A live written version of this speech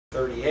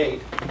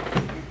38,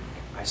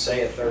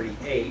 Isaiah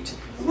 38.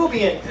 We'll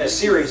be in a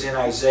series in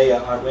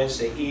Isaiah on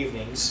Wednesday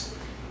evenings,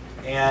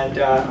 and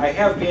I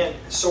have been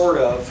sort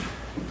of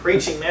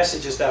preaching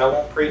messages that I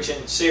won't preach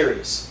in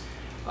series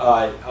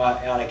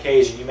on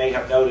occasion. You may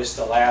have noticed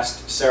the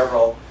last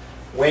several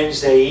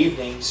Wednesday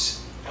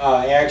evenings,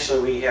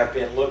 actually we have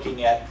been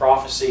looking at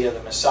prophecy of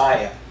the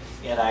Messiah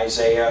in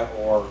Isaiah,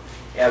 or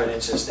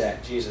evidences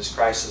that Jesus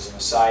Christ is the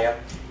Messiah.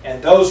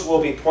 And those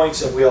will be points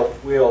that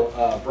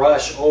we'll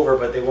brush over,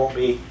 but they won't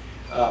be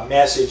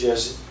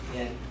messages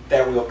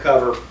that we'll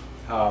cover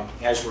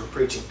as we're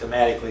preaching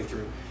thematically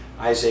through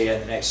Isaiah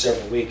in the next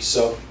several weeks.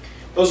 So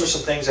those are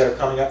some things that are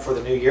coming up for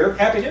the new year.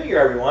 Happy New Year,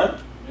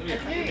 everyone.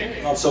 Happy New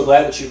Year. I'm so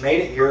glad that you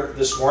made it here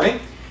this morning.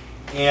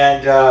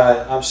 And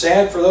I'm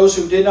sad for those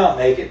who did not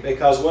make it,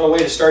 because what a way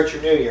to start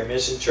your new year,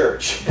 missing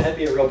church. That'd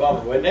be a real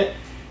bummer, wouldn't it?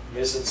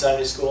 Missing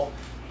Sunday school.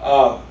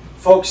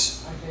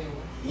 Folks,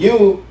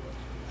 you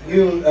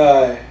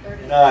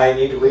and I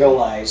need to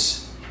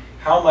realize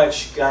how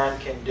much God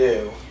can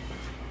do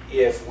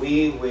if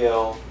we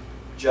will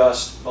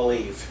just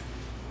believe.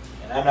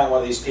 And I'm not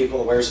one of these people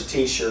that wears a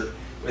t-shirt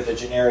with a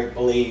generic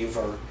believe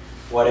or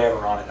whatever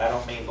on it. I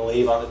don't mean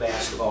believe on the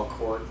basketball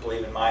court,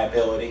 believe in my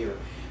ability, or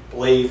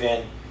believe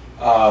in,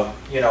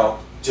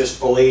 just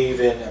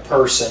believe in a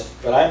person.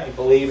 But I mean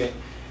believe in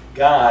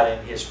God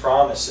and His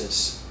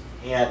promises.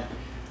 And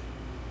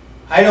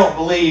I don't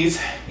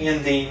believe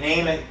in the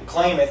name it,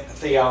 claim it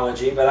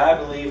theology, but I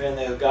believe in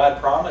that if God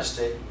promised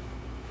it,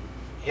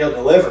 He'll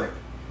deliver it.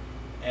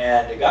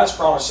 And God's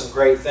promised some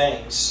great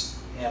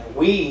things. And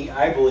we,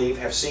 I believe,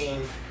 have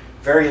seen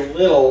very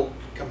little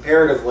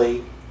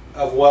comparatively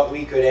of what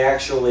we could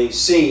actually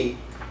see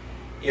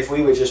if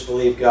we would just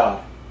believe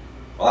God.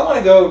 Well, I want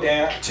to go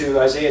down to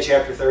Isaiah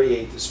chapter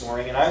 38 this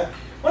morning, and I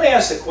want to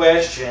ask the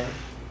question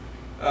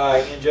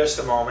in just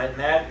a moment. And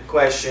that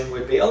question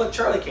would be, oh, look,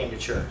 Charlie came to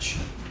church.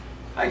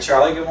 Hi,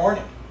 Charlie. Good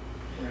morning.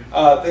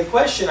 The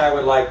question I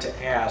would like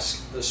to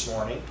ask this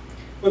morning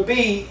would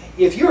be,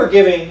 if you were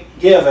given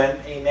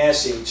a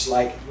message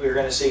like we're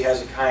going to see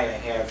Hezekiah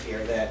have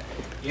here, that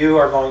you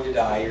are going to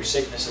die, your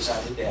sickness is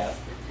unto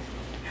death,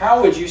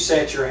 how would you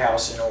set your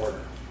house in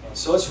order? And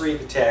so let's read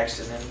the text,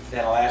 and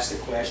then I'll ask the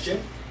question.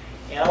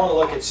 And I want to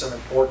look at some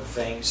important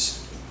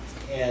things,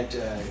 and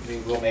we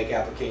will make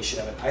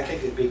application of it. I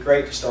think it would be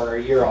great to start our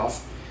year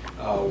off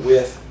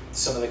with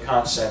some of the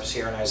concepts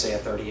here in Isaiah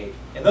 38.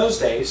 In those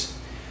days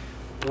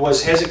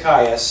was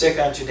Hezekiah sick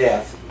unto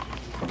death,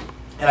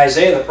 and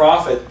Isaiah the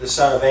prophet, the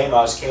son of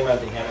Amoz, came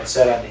unto him and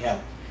said unto him,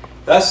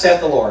 Thus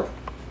saith the Lord,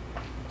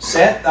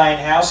 Set thine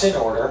house in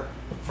order,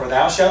 for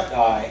thou shalt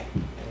die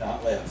and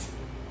not live.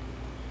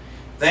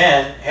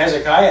 Then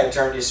Hezekiah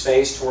turned his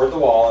face toward the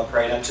wall and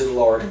prayed unto the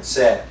Lord and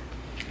said,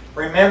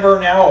 Remember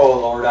now, O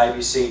Lord, I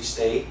beseech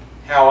thee,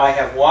 how I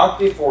have walked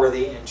before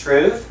thee in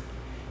truth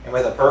and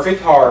with a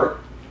perfect heart,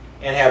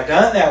 and have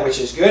done that which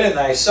is good in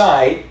thy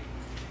sight.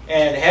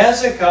 And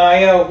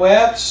Hezekiah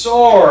wept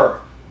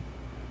sore.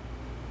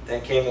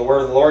 Then came the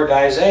word of the Lord to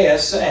Isaiah,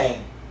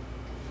 saying,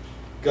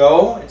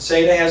 Go and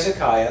say to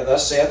Hezekiah,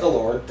 Thus saith the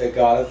Lord, the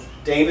God of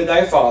David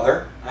thy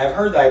father, I have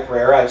heard thy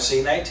prayer, I have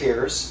seen thy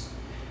tears.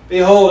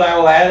 Behold, I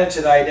will add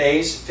unto thy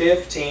days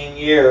 15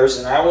 years,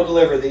 and I will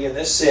deliver thee in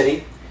this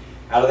city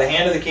out of the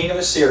hand of the king of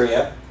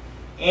Assyria.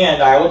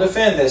 And I will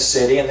defend this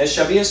city, and this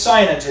shall be a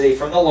sign unto thee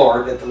from the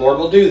Lord, that the Lord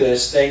will do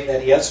this thing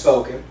that He hath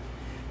spoken.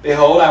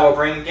 Behold, I will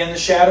bring again the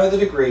shadow of the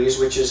degrees,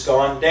 which is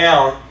gone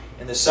down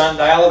in the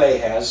sundial of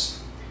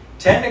Ahaz,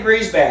 10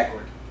 degrees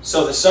backward.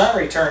 So the sun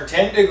returned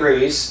 10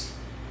 degrees,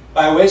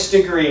 by which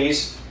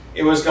degrees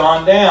it was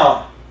gone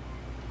down.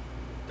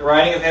 The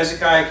writing of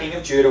Hezekiah king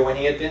of Judah, when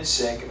he had been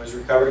sick, and was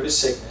recovered of his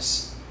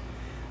sickness.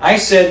 I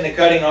said in the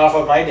cutting off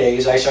of my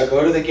days, I shall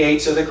go to the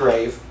gates of the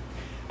grave.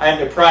 I am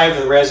deprived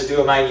of the residue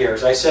of my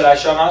years. I said, I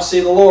shall not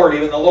see the Lord,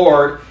 even the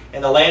Lord,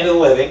 in the land of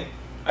the living.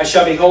 I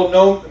shall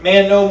behold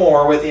man no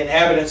more with the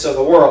inhabitants of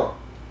the world.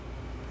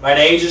 Mine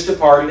age is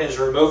departed, and is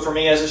removed from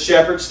me as a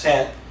shepherd's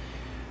tent.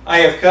 I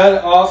have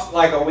cut off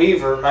like a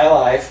weaver my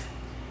life.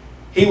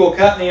 He will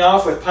cut me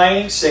off with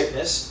pining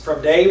sickness.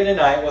 From day even to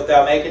night wilt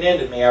thou make an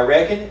end of me. I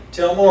reckon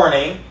till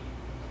morning,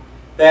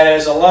 that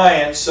as a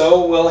lion,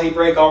 so will he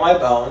break all my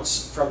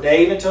bones. From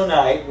day even till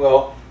night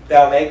will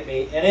thou make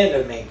me an end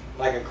of me.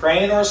 Like a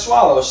crane or a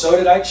swallow, so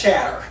did I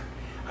chatter.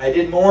 I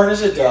did mourn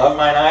as a dove,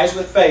 mine eyes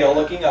would fail,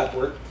 looking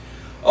upward.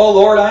 O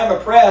Lord, I am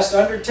oppressed,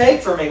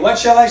 undertake for me. What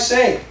shall I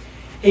say?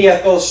 He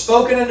hath both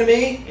spoken unto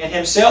me, and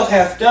Himself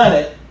hath done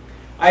it.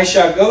 I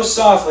shall go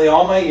softly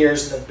all my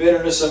years in the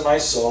bitterness of my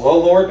soul. O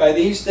Lord, by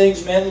these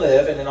things men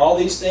live, and in all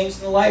these things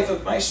in the life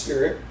of my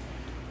spirit.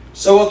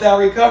 So wilt thou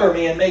recover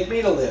me, and make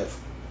me to live.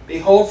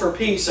 Behold, for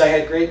peace I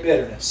had great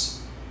bitterness.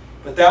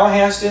 But thou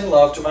hast in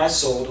love to my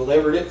soul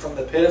delivered it from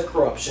the pit of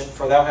corruption,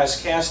 for thou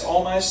hast cast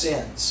all my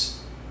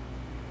sins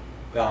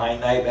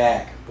behind thy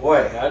back.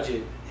 Boy,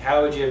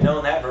 how would you have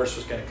known that verse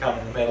was going to come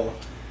in the middle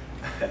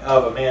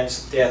of a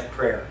man's death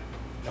prayer?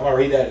 I want to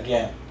read that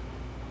again.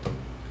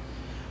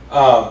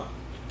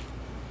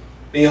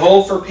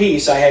 Behold, for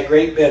peace I had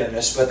great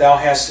bitterness, but thou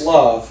hast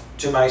love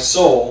to my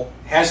soul,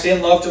 hast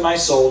in love to my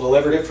soul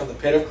delivered it from the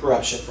pit of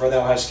corruption, for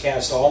thou hast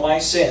cast all my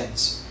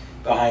sins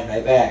behind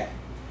thy back.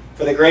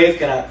 For the grave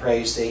cannot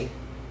praise thee,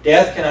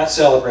 death cannot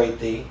celebrate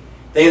thee,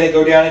 they that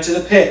go down into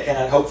the pit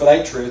cannot hope for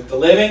thy truth. The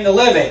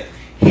living,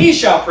 he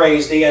shall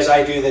praise thee as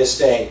I do this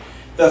day.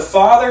 The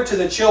father to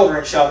the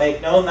children shall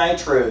make known thy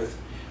truth.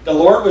 The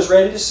Lord was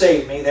ready to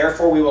save me,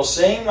 therefore we will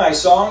sing my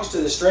songs to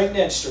the stringed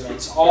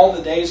instruments all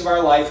the days of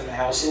our life in the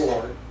house of the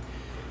Lord.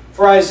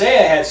 For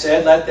Isaiah had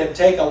said, let them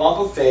take a lump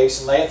of figs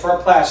and lay it for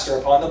a plaster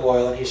upon the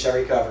boil, and he shall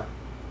recover.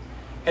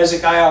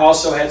 Hezekiah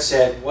also had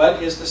said,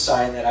 what is the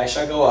sign that I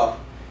shall go up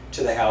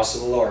to the house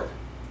of the Lord?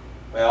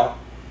 Well,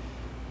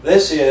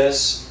 this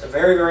is a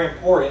very, very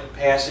important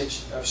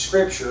passage of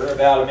Scripture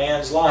about a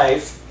man's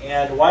life.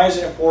 And why is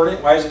it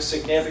important? Why is it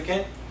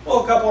significant?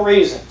 Well, a couple of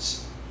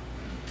reasons.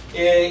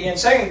 In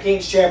 2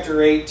 Kings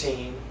chapter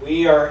 18,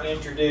 we are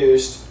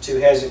introduced to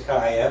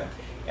Hezekiah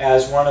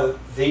as one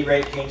of the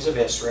great kings of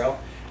Israel.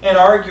 And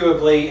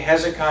arguably,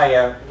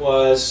 Hezekiah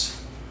was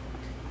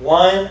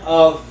one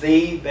of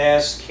the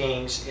best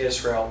kings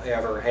Israel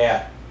ever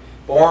had.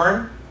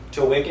 Born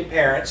to wicked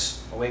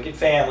parents, a wicked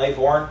family,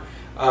 born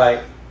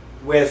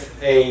with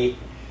a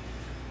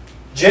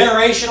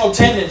generational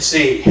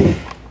tendency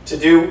to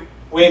do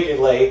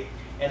wickedly.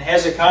 And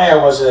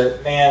Hezekiah was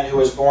a man who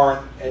was born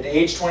at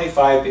age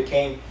 25,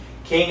 became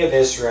king of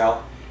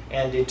Israel,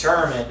 and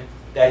determined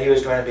that he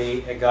was going to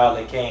be a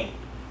godly king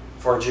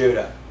for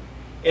Judah.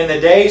 In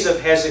the days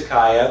of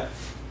Hezekiah,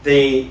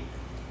 the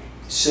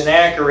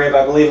Sennacherib,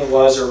 I believe it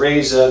was, or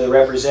Reza, the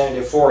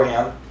representative for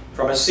him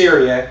from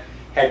Assyria,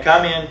 had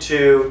come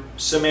into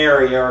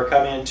Samaria or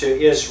come into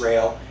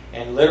Israel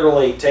and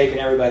literally taken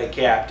everybody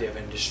captive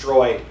and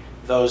destroyed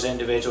those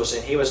individuals.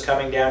 And he was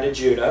coming down to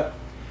Judah.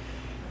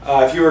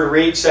 If you were to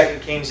read 2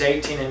 Kings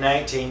 18 and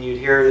 19, you'd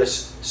hear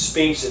this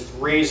speech that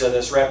Reza,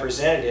 this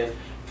representative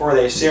for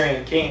the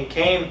Assyrian king,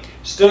 came,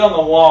 stood on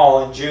the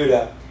wall in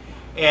Judah,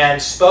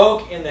 and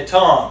spoke in the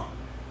tongue,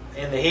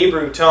 in the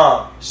Hebrew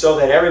tongue, so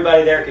that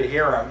everybody there could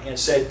hear him, and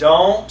said,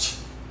 don't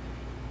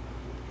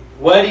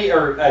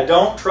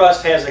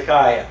trust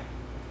Hezekiah.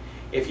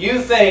 If you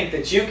think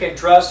that you can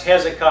trust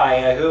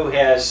Hezekiah, who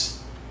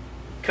has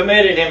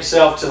committed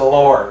himself to the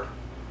Lord,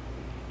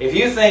 if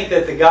you think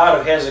that the God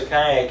of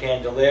Hezekiah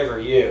can deliver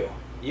you,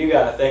 you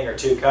got a thing or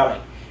two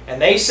coming.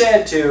 And they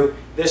said to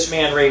this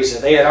man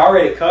Reza, they had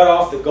already cut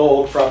off the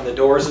gold from the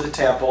doors of the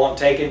temple and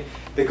taken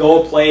the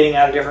gold plating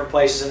out of different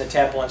places in the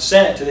temple and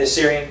sent it to the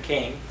Assyrian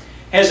king.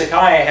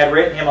 Hezekiah had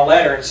written him a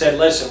letter and said,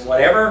 listen,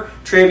 whatever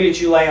tribute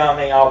you lay on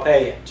me, I'll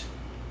pay it.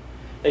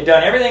 They'd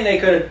done everything they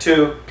could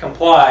to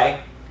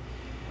comply,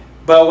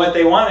 but what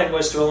they wanted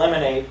was to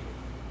eliminate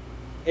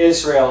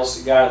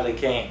Israel's godly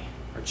king,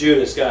 or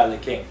Judah's godly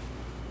king.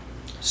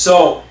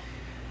 So,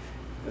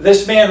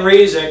 this man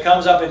Reza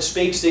comes up and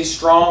speaks these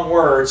strong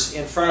words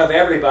in front of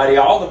everybody,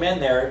 all the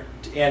men there,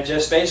 and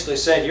just basically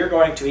said, you're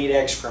going to eat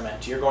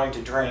excrement, you're going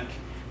to drink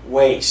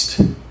waste.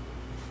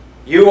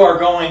 You are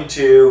going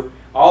to,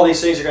 all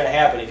these things are going to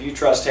happen if you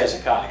trust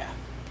Hezekiah.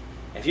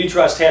 If you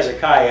trust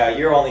Hezekiah,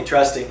 you're only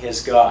trusting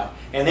his God.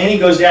 And then he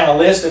goes down a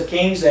list of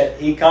kings that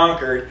he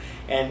conquered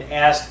and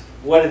asked,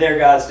 what did their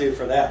gods do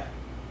for them?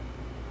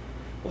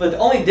 Well, the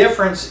only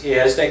difference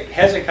is that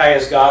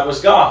Hezekiah's God was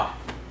God.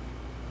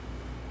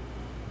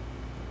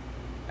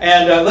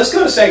 And let's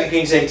go to 2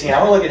 Kings 18. I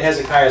want to look at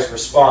Hezekiah's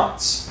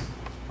response.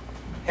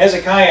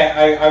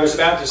 Hezekiah, I was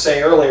about to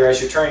say earlier,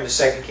 as you're turning to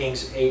 2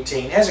 Kings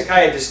 18,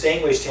 Hezekiah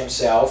distinguished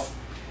himself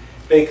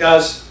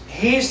because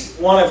he's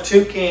one of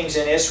two kings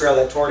in Israel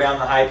that tore down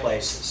the high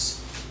places.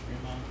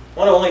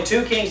 One of only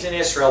two kings in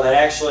Israel that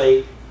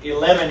actually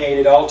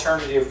eliminated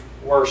alternative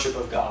worship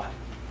of God.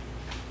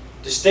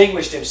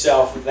 Distinguished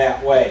himself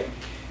that way.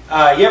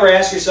 You ever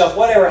ask yourself,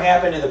 whatever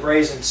happened to the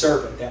brazen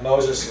serpent that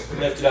Moses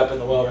lifted up in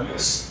the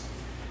wilderness?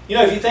 You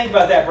know, if you think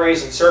about that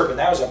brazen serpent,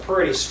 that was a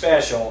pretty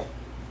special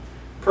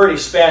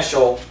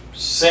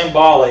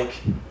symbolic,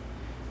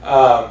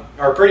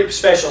 or pretty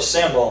special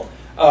symbol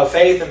of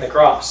faith in the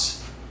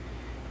cross.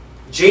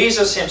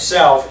 Jesus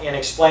himself, in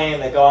explaining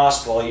the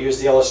gospel, used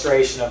the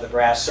illustration of the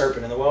brass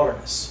serpent in the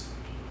wilderness.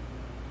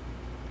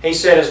 He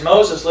said, as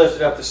Moses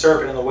lifted up the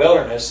serpent in the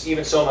wilderness,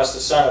 even so must the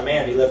Son of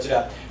Man be lifted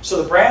up.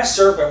 So the brass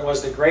serpent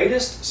was the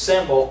greatest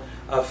symbol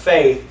of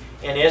faith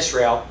in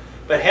Israel,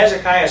 but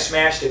Hezekiah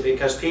smashed it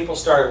because people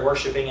started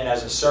worshiping it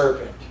as a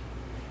serpent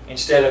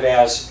instead of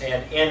as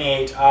an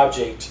innate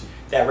object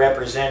that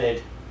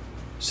represented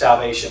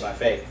salvation by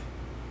faith.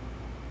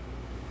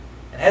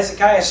 And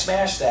Hezekiah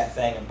smashed that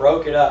thing and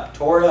broke it up,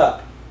 tore it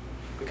up,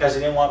 because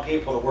he didn't want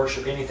people to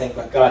worship anything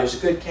but God. He was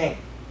a good king.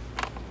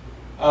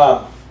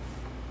 I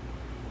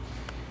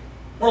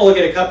want to look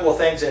at a couple of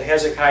things that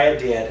Hezekiah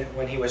did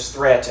when he was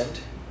threatened.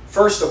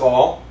 First of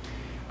all,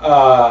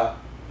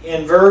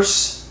 in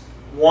verse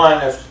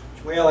 1 of,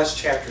 well, that's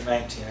chapter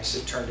 19. I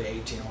said turn to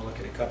 18. We'll look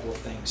at a couple of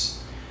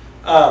things.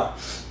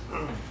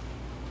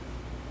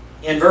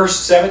 In verse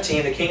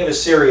 17, the king of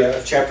Assyria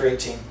of chapter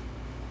 18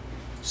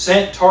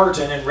 sent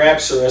Tartan and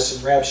Rabsaris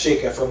and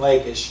Rabshakeh from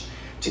Lachish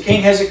to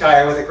King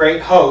Hezekiah with a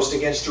great host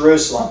against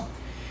Jerusalem.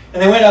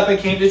 And they went up and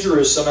came to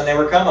Jerusalem, and they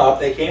were come up.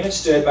 They came and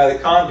stood by the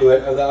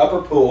conduit of the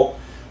upper pool,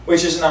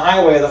 which is in the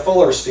highway of the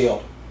fuller's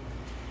field.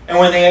 And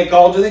when they had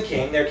called to the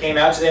king, there came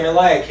out to them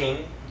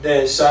Eliakim,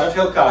 the son of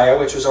Hilkiah,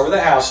 which was over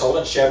the household,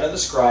 and Shebna the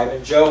scribe,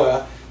 and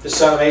Joah, the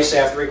son of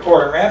Asaph the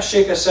recorder. And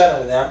Rabshakeh said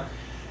unto them,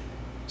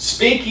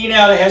 Speak ye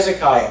now to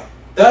Hezekiah,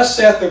 Thus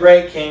saith the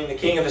great king, the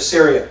king of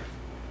Assyria,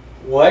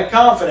 What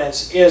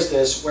confidence is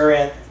this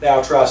wherein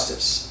thou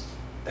trustest?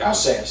 Thou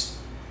sayest,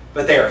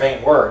 But they are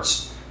vain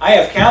words. I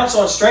have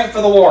counsel and strength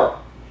for the war.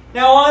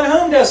 Now on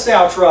whom dost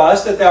thou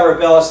trust, that thou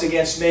rebellest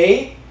against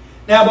me?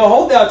 Now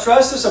behold, thou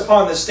trustest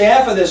upon the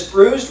staff of this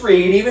bruised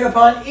reed, even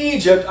upon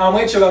Egypt, on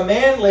which if a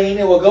man lean,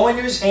 it will go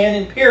into his hand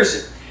and pierce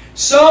it.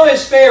 So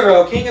is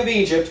Pharaoh, king of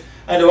Egypt,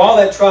 unto all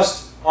that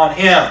trust on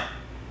him.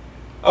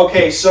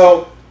 Okay,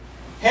 so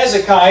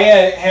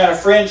Hezekiah had a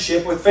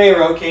friendship with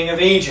Pharaoh, king of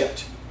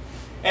Egypt.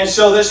 And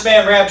so this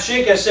man,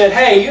 Rabshakeh, said,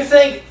 Hey, you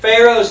think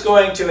Pharaoh is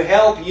going to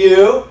help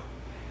you?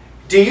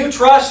 Do you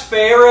trust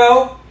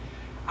Pharaoh?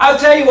 I'll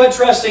tell you what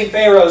trusting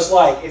Pharaoh is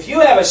like. If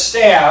you have a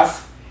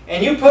staff,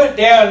 and you put it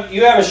down,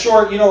 you have a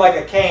short, like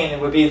a cane, it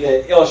would be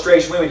the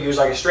illustration we would use,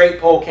 like a straight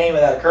pole cane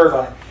without a curve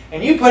on it.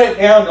 And you put it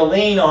down to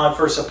lean on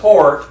for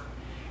support,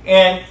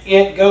 and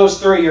it goes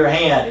through your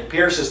hand. It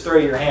pierces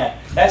through your hand.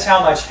 That's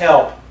how much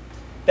help.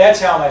 That's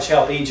how much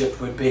help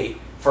Egypt would be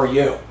for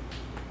you.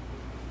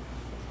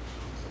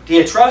 Do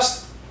you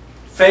trust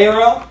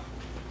Pharaoh?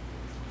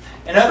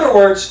 In other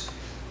words,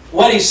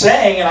 what he's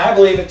saying, and I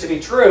believe it to be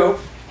true,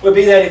 would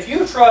be that if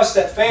you trust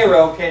that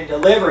Pharaoh can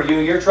deliver you,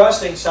 you're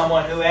trusting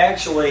someone who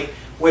actually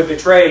would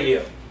betray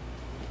you.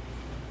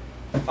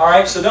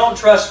 Alright, so don't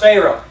trust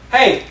Pharaoh.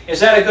 Hey, is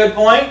that a good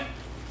point?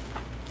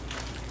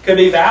 Could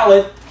be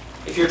valid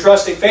if you're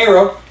trusting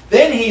Pharaoh.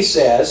 Then he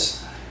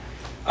says,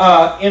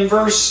 in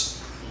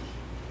verse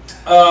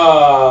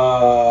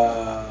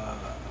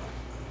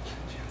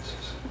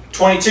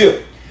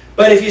 22,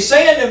 But if you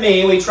say unto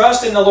me, We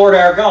trust in the Lord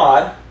our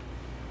God,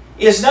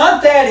 is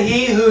not that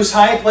he whose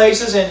high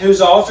places and whose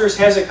altars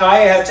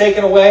Hezekiah hath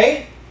taken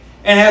away,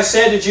 and hath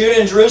said to Judah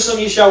and Jerusalem,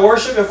 Ye shall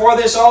worship before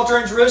this altar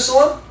in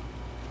Jerusalem?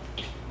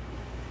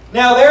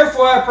 Now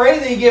therefore I pray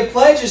thee, give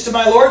pledges to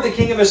my lord the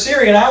king of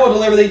Assyria, and I will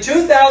deliver thee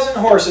 2,000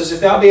 horses,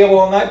 if thou be able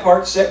on thy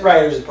part to set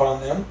riders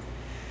upon them.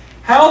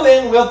 How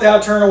then wilt thou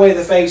turn away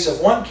the face of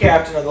one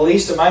captain of the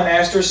least of my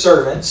master's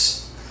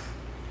servants,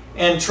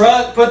 and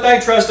put thy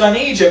trust on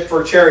Egypt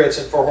for chariots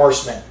and for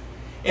horsemen?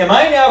 Am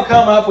I now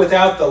come up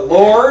without the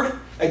Lord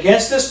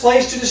against this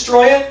place to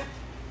destroy it?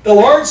 The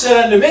Lord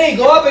said unto me,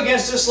 Go up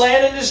against this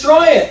land and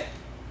destroy it.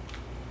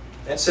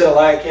 Then said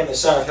Eliakim the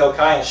son of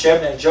Hilkiah and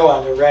Shebna and Joah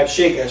unto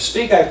Rabshakeh,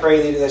 Speak, I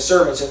pray thee, to thy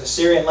servants in the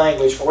Syrian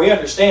language, for we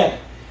understand it.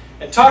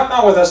 And talk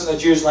not with us in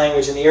the Jews'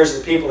 language in the ears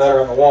of the people that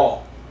are on the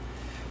wall.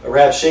 But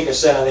Rabshakeh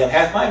said unto them,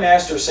 Hath my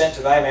master sent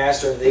to thy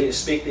master and thee to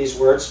speak these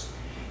words?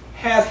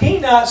 Hath he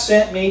not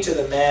sent me to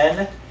the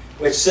men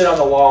which sit on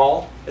the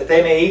wall, that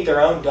they may eat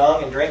their own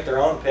dung and drink their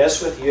own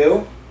piss with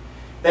you?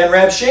 Then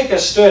Rabshakeh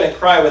stood and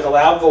cried with a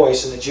loud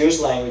voice in the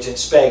Jews' language, and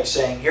spake,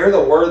 saying, Hear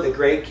the word of the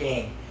great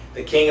king,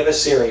 the king of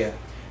Assyria.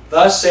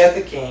 Thus saith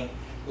the king,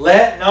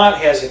 Let not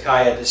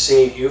Hezekiah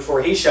deceive you,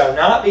 for he shall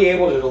not be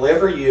able to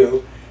deliver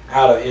you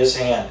out of his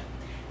hand.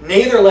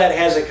 Neither let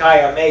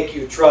Hezekiah make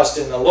you trust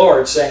in the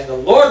Lord, saying, The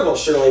Lord will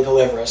surely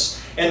deliver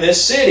us, and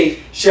this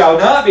city shall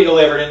not be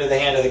delivered into the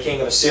hand of the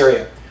king of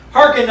Assyria.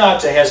 Hearken not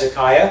to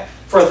Hezekiah,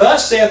 for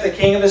thus saith the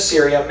king of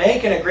Assyria,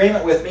 Make an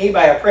agreement with me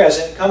by a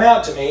present, and come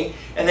out to me,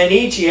 and then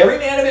eat ye every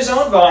man of his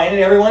own vine, and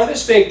every one of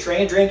his fig tree,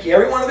 and drink ye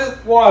every one of the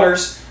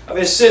waters of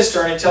his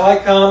cistern, until I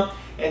come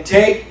and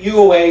take you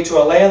away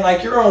to a land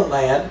like your own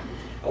land,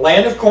 a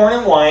land of corn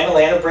and wine, a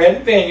land of bread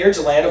and vineyards,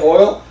 a land of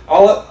oil,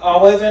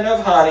 olive, and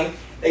of honey,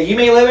 that ye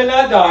may live and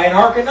not die, and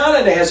hearken not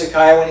unto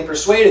Hezekiah when he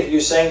persuadeth you,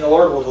 saying, The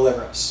Lord will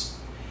deliver us.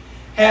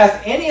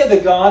 Hath any of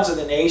the gods of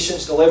the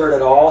nations delivered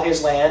at all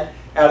his land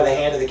out of the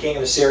hand of the king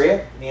of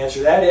Assyria? And the answer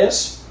to that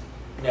is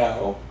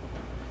no.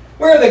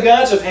 Where are the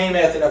gods of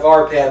Hamath and of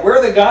Arpad? Where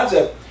are the gods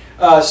of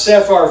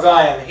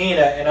Sepharvaim,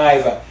 Hena, and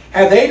Iva?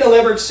 Have they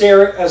delivered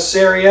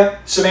Samaria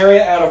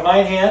out of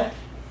mine hand?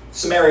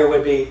 Samaria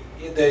would be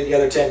the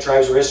other 10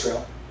 tribes of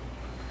Israel.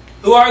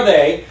 Who are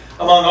they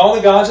among all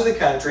the gods of the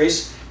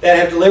countries that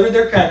have delivered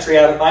their country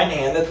out of mine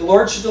hand, that the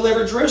Lord should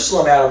deliver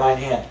Jerusalem out of mine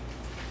hand?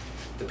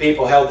 The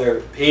people held their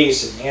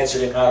peace and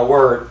answered him not a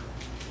word.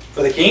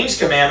 For the king's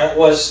commandment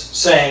was,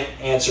 saying,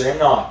 Answer him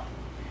not.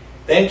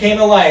 Then came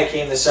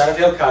Eliakim the son of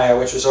Hilkiah,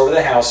 which was over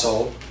the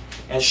household,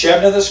 and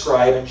Shebna the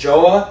scribe, and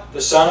Joah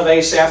the son of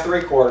Asaph the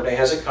recorder, to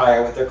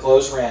Hezekiah with their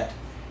clothes rent,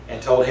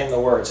 and told him the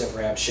words of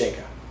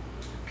Rabshakeh.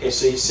 Okay,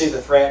 so you see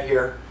the threat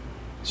here.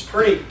 It's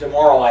pretty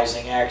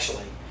demoralizing,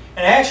 actually.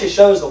 And it actually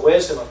shows the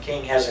wisdom of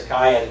King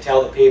Hezekiah to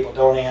tell the people,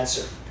 don't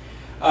answer.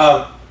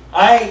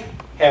 I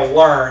have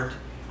learned,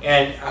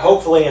 and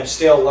hopefully am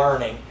still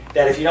learning,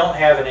 that if you don't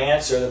have an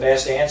answer, the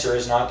best answer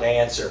is not to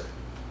answer.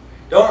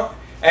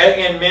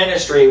 In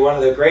ministry, one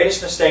of the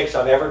greatest mistakes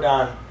I've ever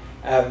done,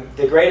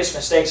 the greatest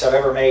mistakes I've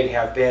ever made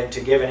have been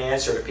to give an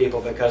answer to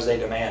people because they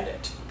demand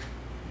it.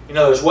 In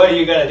other words, what are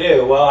you going to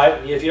do?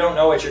 Well, if you don't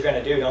know what you're going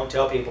to do, don't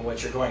tell people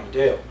what you're going to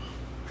do.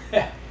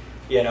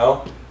 You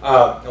know,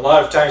 a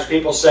lot of times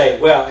people say,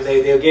 well,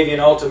 they'll give you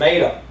an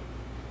ultimatum.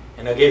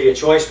 And they'll give you a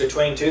choice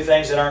between two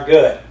things that aren't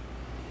good.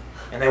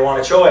 And they want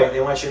a choice. They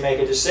want you to make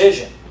a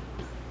decision.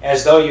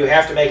 As though you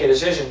have to make a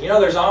decision. You know,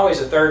 there's always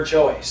a third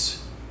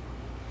choice.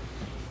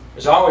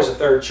 There's always a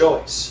third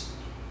choice.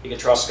 You can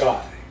trust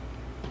God.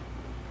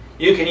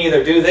 You can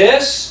either do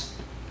this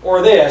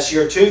or this,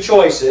 your two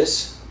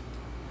choices,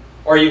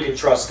 or you can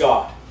trust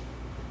God.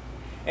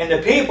 And the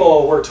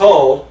people were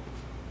told,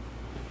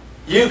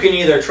 you can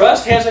either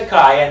trust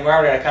Hezekiah and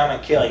we're going to come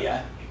and kill you,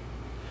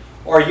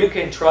 or you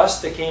can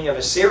trust the king of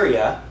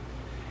Assyria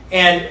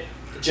and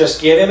just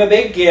give him a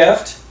big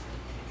gift,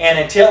 and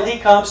until he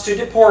comes to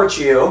deport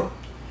you,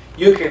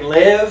 you can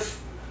live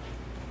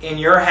in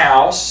your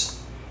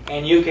house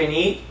and you can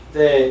eat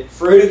the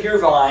fruit of your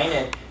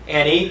vine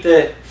and eat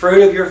the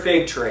fruit of your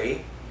fig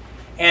tree.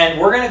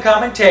 And we're going to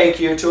come and take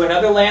you to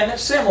another land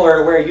that's similar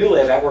to where you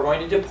live at. We're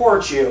going to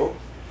deport you.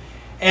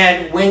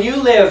 And when you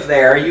live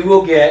there, you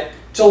will get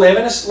to live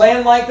in a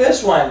land like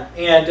this one.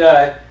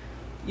 And,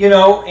 you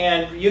know,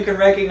 and you can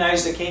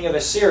recognize the king of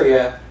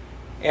Assyria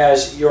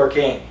as your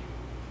king.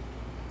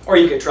 Or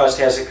you could trust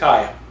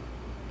Hezekiah.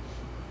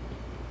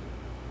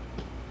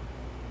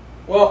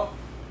 Well,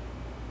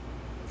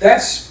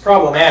 that's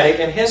problematic.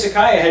 And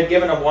Hezekiah had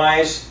given a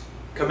wise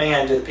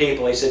command to the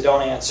people. He said,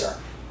 don't answer.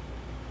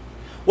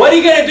 What are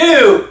you going to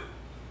do?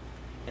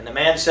 And the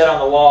man said on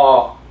the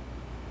wall,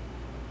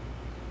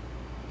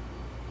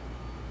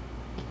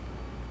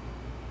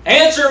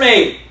 answer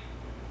me.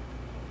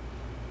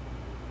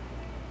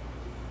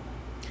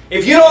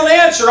 If you don't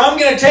answer, I'm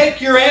going to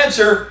take your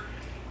answer.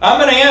 I'm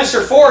going to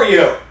answer for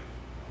you.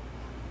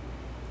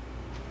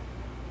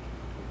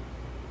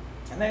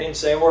 And they didn't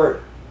say a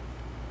word.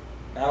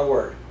 Not a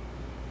word.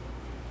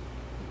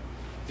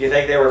 Do you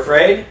think they were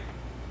afraid?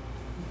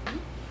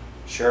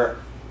 Sure.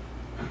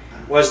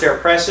 Was there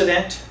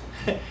precedent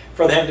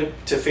for them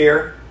to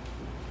fear?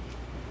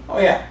 Oh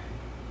yeah.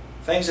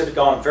 Things had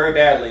gone very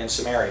badly in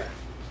Samaria.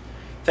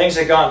 Things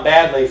had gone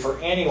badly for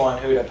anyone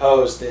who had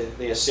opposed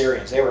the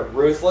Assyrians. They were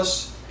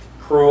ruthless,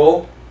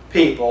 cruel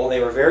people. They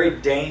were very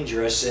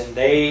dangerous, and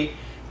they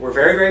were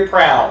very, very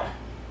proud.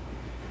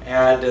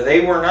 And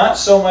they were not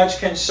so much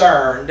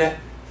concerned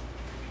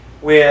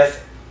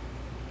with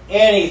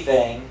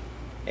anything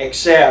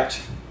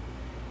except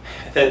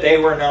that they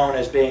were known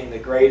as being the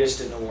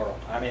greatest in the world.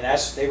 I mean,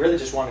 they really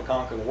just wanted to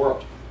conquer the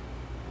world.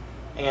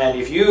 And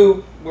if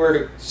you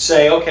were to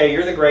say, okay,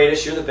 you're the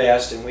greatest, you're the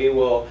best, and we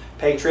will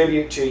pay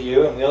tribute to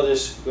you, and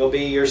we'll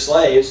be your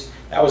slaves,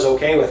 that was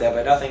okay with that,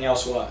 but nothing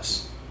else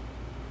was.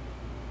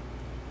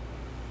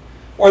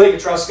 Or they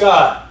could trust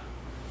God.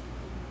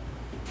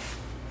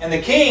 And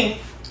the king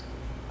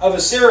of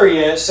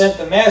Assyria sent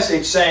the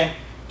message saying,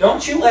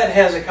 don't you let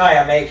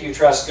Hezekiah make you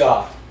trust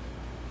God.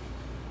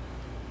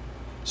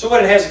 So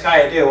what did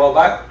Hezekiah do? Well,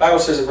 the Bible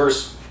says in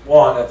verse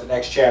 1 of the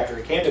next chapter,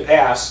 it came to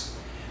pass,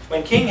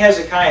 when King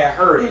Hezekiah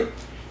heard it,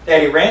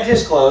 that he rent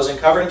his clothes and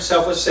covered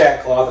himself with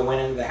sackcloth and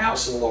went into the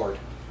house of the Lord.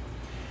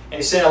 And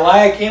he sent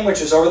Eliakim,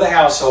 which was over the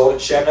household, and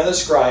Shebna the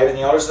scribe, and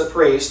the elders of the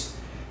priest,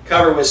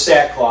 covered with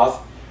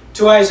sackcloth,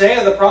 to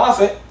Isaiah the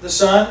prophet, the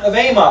son of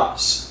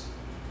Amos.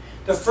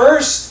 The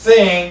first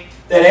thing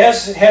that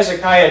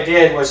Hezekiah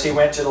did was he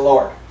went to the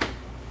Lord.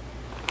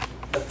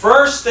 The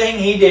first thing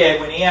he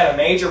did when he had a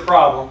major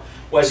problem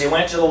was he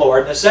went to the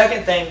Lord. And the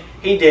second thing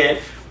he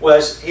did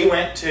was he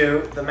went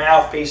to the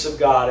mouthpiece of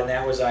God, and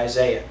that was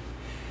Isaiah.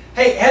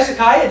 Hey,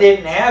 Hezekiah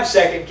didn't have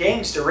 2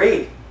 Kings to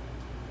read.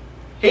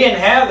 He didn't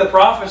have the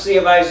prophecy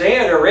of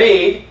Isaiah to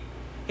read.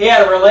 He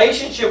had a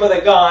relationship with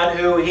a God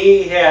whom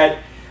he had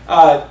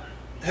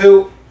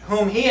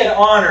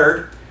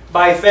honored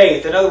by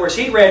faith. In other words,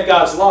 he read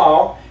God's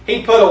law.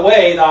 He put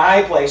away the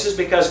high places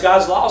because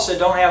God's law said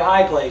don't have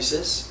high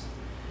places.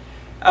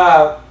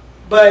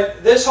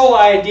 But this whole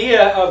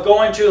idea of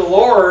going to the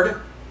Lord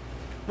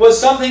was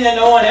something that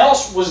no one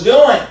else was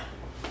doing.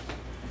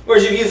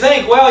 Whereas if you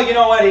think, well, you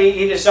know what,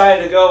 he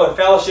decided to go and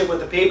fellowship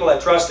with the people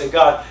that trusted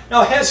God.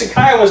 No,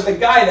 Hezekiah was the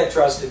guy that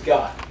trusted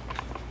God.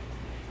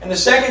 And the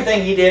second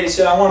thing he did, he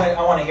said, I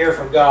want to hear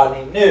from God.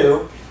 And he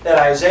knew that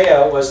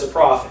Isaiah was the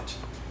prophet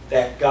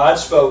that God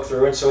spoke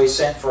through, and so he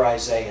sent for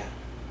Isaiah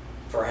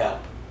for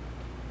help.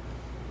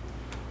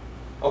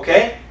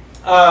 Okay?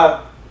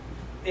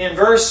 In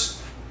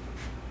verse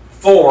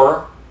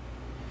 4,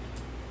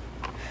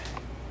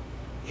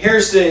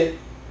 here's the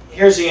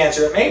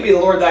answer. It may be the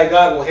Lord thy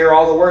God will hear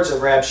all the words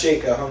of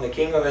Rabshakeh, whom the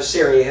king of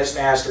Assyria, his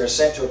master, has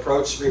sent to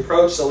reproach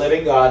the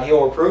living God, and he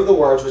will reprove the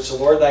words which the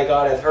Lord thy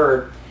God hath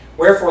heard.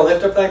 Wherefore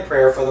lift up thy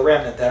prayer for the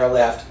remnant that are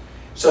left.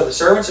 So the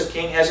servants of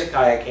King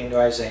Hezekiah came to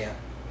Isaiah.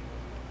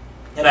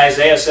 And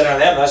Isaiah said unto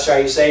them, Thus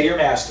shall ye say to your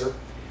master,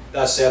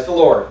 Thus saith the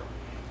Lord,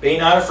 Be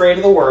not afraid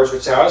of the words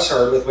which thou hast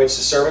heard, with which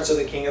the servants of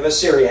the king of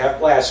Assyria have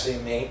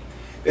blasphemed me.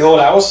 Behold,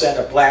 I will send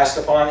a blast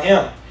upon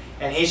him,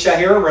 and he shall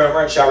hear a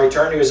rumor, and shall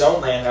return to his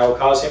own land, and I will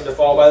cause him to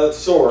fall by the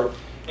sword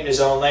in his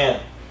own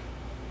land.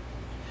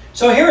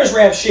 So here is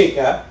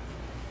Rabshakeh,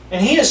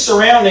 And he is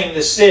surrounding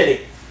the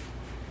city.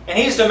 And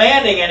he's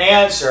demanding an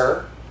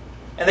answer.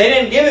 And they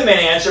didn't give him an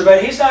answer,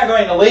 but he's not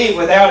going to leave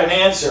without an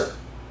answer.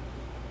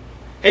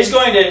 He is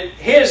going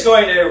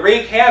to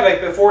wreak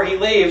havoc before he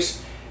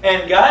leaves.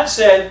 And God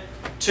said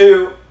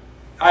to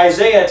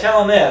Isaiah,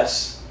 tell him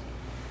this,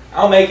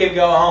 I'll make him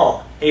go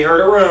home. He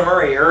heard a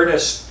rumor, he heard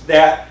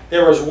that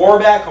there was war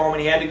back home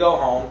and he had to go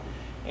home.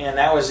 And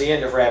that was the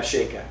end of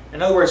Rabshakeh.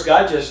 In other words,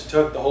 God just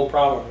took the whole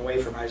problem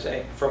away from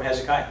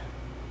Hezekiah.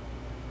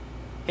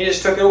 He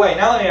just took it away.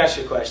 Now let me ask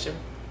you a question.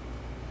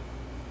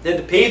 Did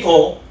the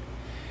people,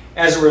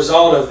 as a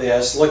result of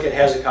this, look at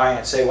Hezekiah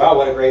and say, wow,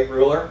 what a great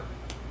ruler.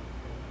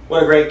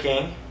 What a great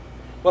king.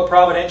 What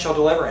providential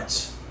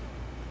deliverance.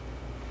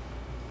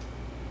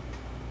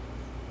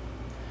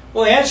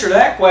 Well, the answer to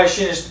that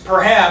question is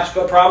perhaps,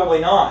 but probably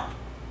not.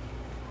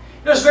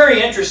 You know, it's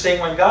very interesting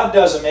when God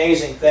does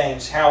amazing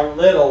things,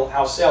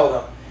 how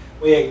seldom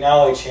we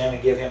acknowledge Him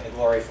and give Him the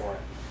glory for it.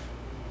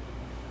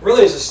 It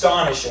really is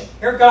astonishing.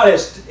 Here God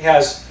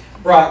has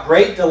brought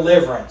great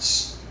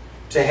deliverance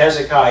to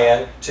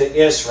Hezekiah, to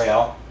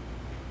Israel,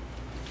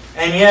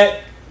 and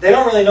yet they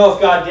don't really know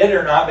if God did it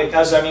or not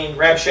because,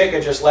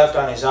 Rabshakeh just left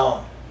on his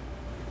own.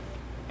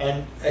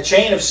 And a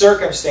chain of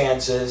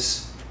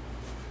circumstances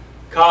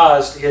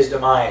caused his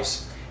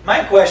demise.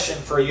 My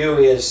question for you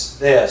is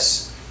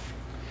this.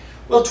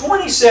 Will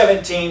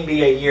 2017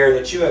 be a year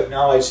that you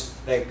acknowledge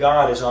that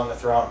God is on the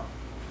throne?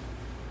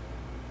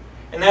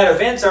 And that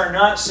events are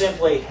not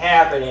simply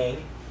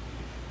happening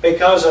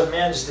because of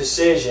men's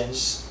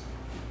decisions,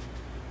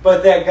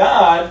 but that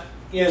God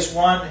is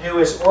one who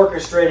is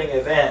orchestrating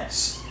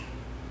events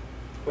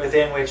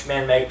within which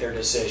men make their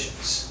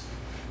decisions.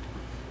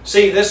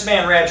 See, this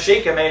man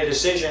Rabshakeh made a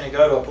decision to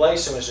go to a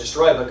place and was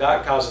destroyed, but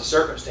God caused the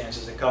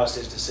circumstances that caused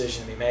his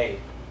decision to be made.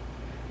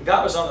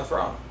 God was on the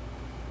throne.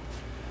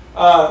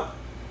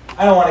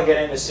 I don't want to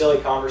get into silly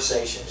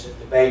conversations and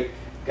debate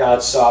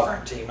God's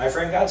sovereignty. My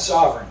friend, God's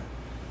sovereign.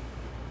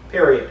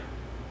 Period.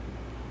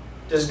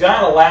 Does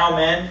God allow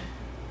men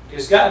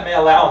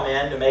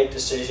to make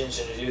decisions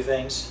and to do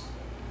things?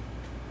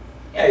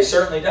 Yeah, He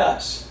certainly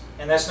does.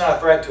 And that's not a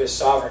threat to His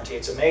sovereignty.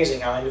 It's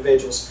amazing how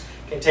individuals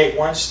can take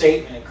one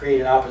statement and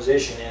create an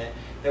opposition in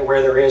it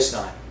where there is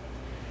none.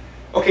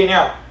 Okay,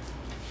 now,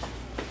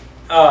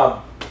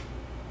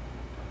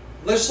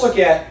 let's look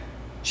at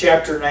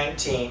chapter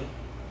 19.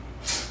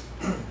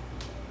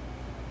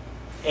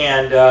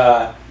 And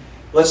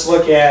let's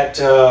look at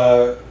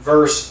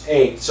verse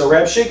 8. So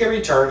Rabshakeh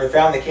returned and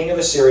found the king of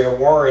Assyria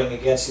warring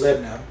against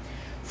Libnah,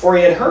 for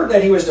he had heard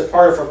that he was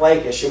departed from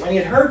Lachish. And when he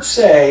had heard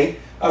say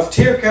of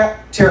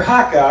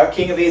Tirhakah,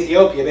 king of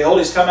Ethiopia, behold,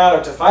 he's come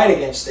out to fight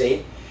against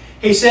thee,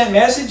 he sent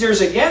messengers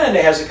again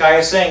unto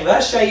Hezekiah, saying,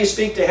 thus shall you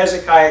speak to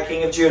Hezekiah,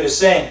 king of Judah,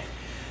 saying,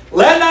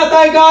 let not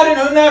thy God in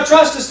whom thou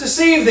trustest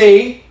deceive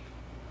thee.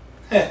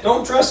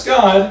 Don't trust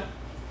God.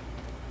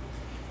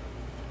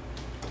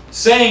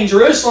 Saying,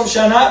 Jerusalem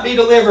shall not be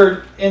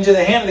delivered into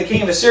the hand of the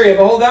king of Assyria.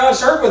 Behold, thou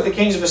hast heard what the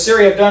kings of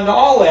Assyria have done to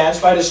all lands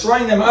by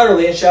destroying them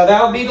utterly, and shalt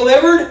thou be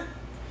delivered?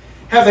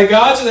 Have the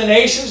gods of the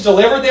nations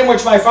delivered them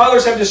which my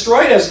fathers have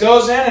destroyed, as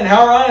Gozan and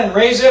Haran and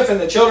Rezeph and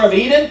the children of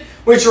Eden,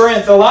 which were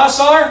in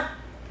Thalasar?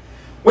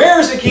 Where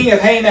is the king of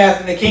Hamath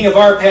and the king of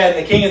Arpad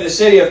and the king of the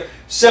city of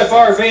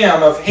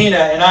Sepharvaim of Hena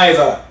and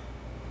Iva?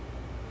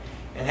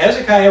 And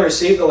Hezekiah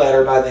received the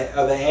letter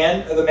of the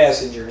hand of the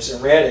messengers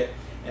and read it.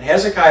 And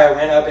Hezekiah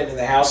went up into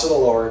the house of the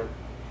Lord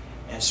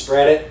and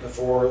spread it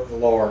before the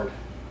Lord.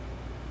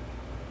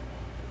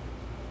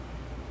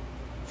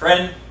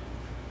 Friend,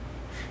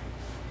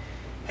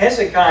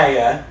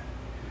 Hezekiah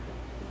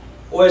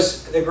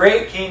was the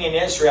great king in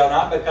Israel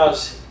not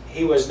because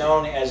he was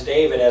known as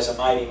David as a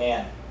mighty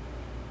man.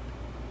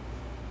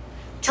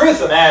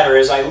 Truth of the matter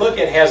is, I look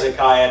at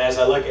Hezekiah and as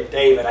I look at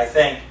David, I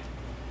think,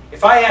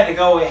 if I had to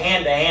go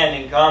hand to hand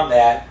in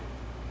combat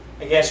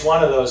against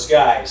one of those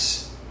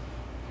guys,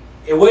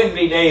 it wouldn't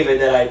be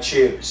David that I'd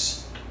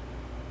choose.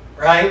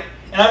 Right?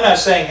 And I'm not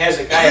saying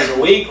Hezekiah is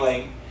a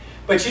weakling,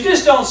 but you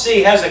just don't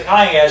see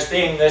Hezekiah as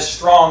being this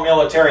strong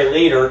military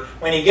leader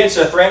when he gets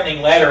a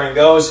threatening letter and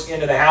goes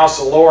into the house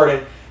of the Lord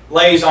and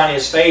lays on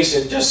his face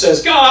and just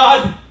says,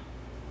 God,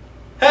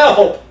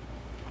 help!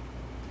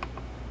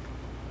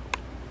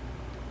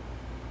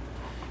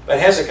 But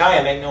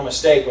Hezekiah, make no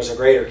mistake, was a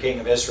greater king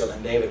of Israel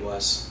than David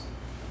was.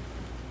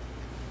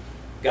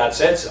 God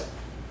said so.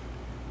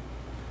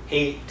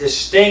 He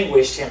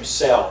distinguished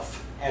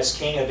himself as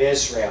king of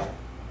Israel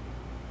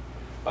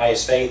by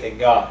his faith in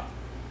God.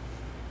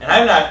 And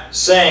I'm not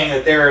saying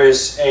that there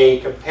is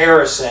a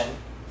comparison,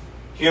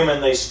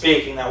 humanly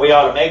speaking, that we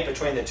ought to make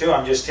between the two.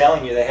 I'm just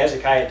telling you that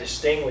Hezekiah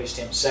distinguished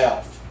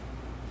himself.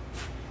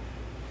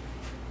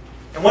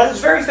 And what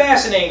is very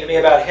fascinating to me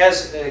about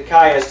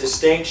Hezekiah's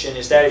distinction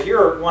is that if you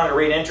want to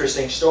read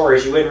interesting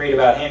stories, you wouldn't read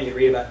about him, you'd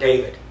read about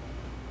David.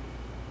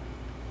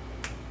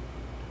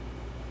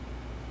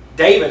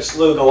 David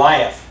slew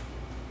Goliath.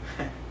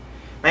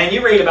 Man,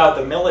 you read about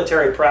the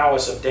military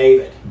prowess of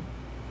David.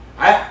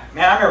 I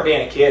remember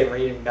being a kid and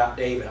reading about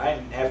David.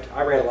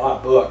 I read a lot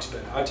of books,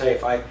 but I'll tell you,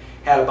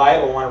 had a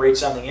Bible and want to read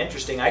something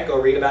interesting, I'd go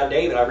read about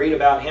David. I read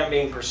about him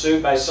being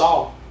pursued by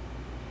Saul,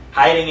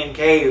 hiding in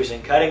caves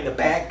and cutting the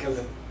back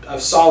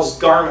of Saul's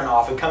garment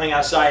off and coming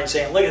outside and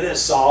saying, "Look at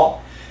this,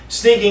 Saul."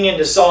 Sneaking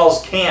into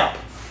Saul's camp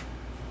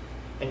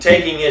and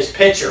taking his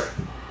pitcher,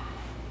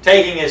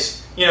 taking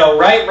his,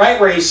 right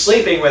where he's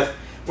sleeping with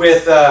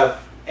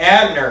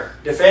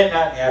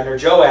Abner,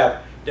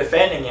 Joab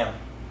defending him.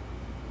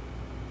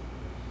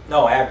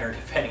 No, Abner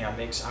defending him.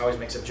 I always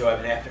mix up Joab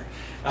and Abner.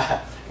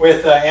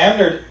 With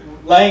Abner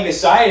laying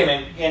beside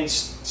him and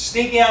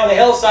sneaking out on the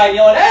hillside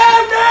yelling,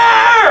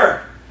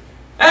 "Abner!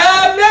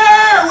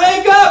 Abner!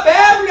 Wake up,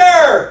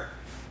 Abner!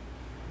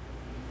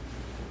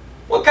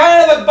 What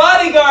kind of a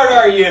bodyguard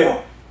are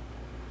you?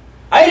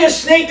 I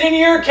just sneaked into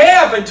your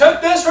camp and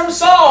took this from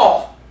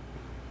Saul."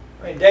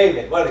 I mean,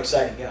 David, what an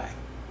exciting guy.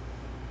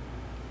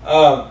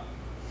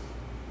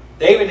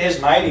 David and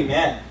his mighty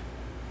men.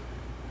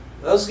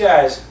 Those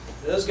guys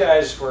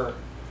were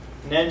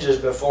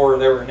ninjas before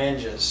there were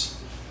ninjas.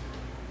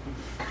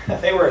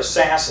 They were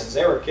assassins.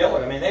 They were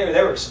killers. I mean,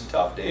 they were some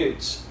tough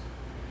dudes.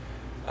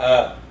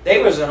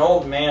 David was an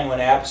old man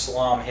when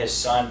Absalom, his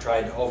son,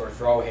 tried to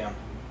overthrow him.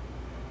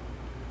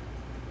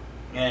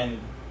 And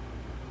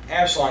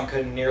Absalom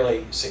couldn't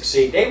nearly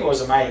succeed. David was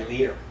a mighty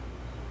leader.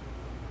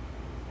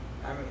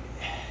 I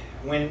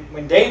mean,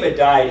 when David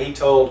died, he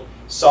told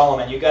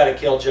Solomon, "You got to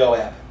kill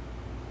Joab,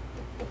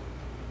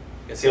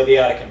 because he'll be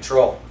out of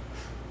control."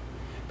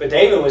 But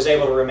David was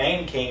able to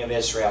remain king of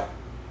Israel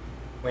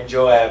when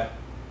Joab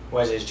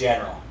was his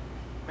general.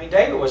 I mean,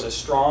 David was a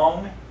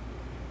strong,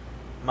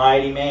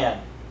 mighty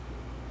man.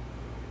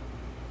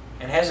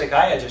 And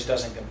Hezekiah just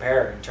doesn't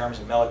compare in terms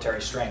of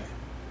military strength.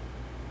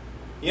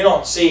 You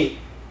don't see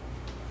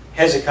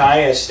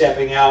Hezekiah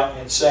stepping out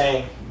and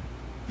saying,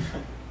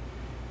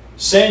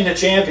 "Send the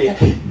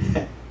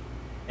champion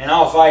and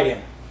I'll fight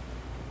him."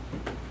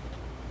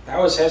 That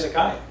was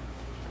Hezekiah.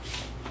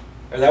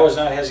 Or that was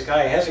not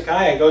Hezekiah.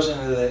 Hezekiah goes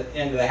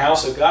into the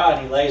house of God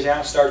and he lays out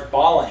and starts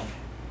bawling.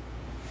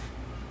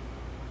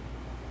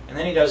 And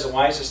then he does the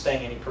wisest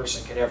thing any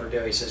person could ever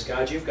do. He says,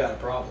 "God, you've got a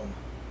problem."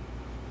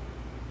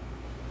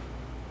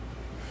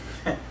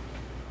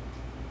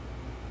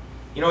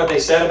 You know what they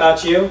said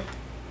about you?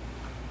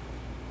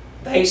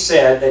 They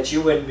said that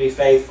you wouldn't be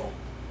faithful.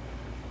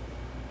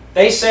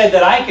 They said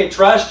that I could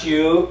trust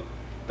you,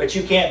 but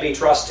you can't be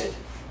trusted.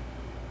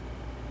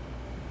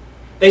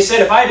 They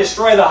said, if I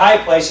destroy the high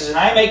places and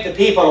I make the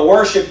people to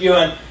worship you,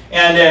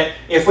 and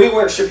if we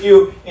worship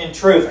you in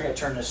truth... I've got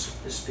to turn this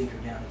speaker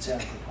down. It's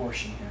out of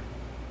proportion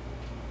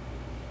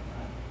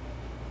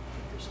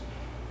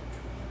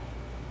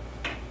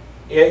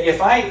here.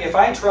 If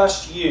I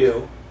trust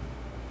you,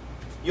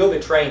 you'll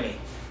betray me.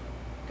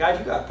 God,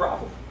 you got a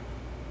problem.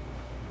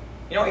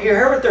 You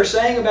hear what they're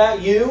saying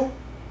about you?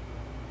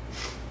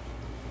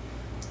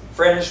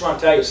 Friend, I just want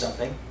to tell you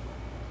something.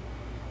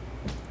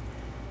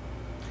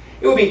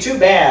 It would be too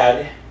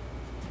bad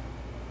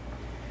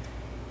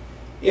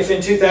if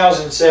in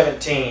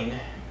 2017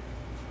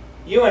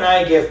 you and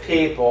I give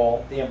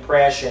people the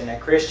impression that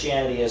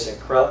Christianity is a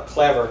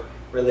clever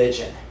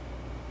religion.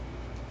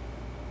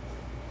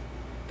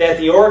 That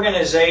the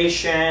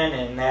organization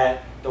and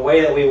that the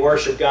way that we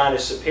worship God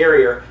is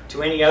superior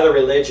to any other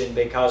religion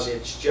because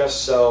it's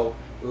just so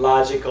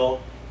logical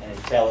and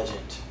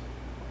intelligent.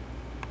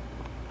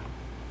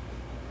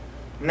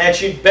 And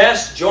that you'd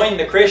best join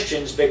the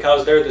Christians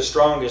because they're the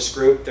strongest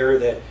group, they're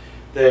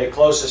the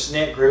closest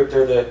knit group,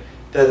 they're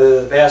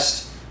the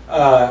best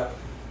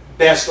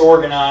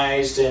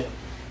organized, and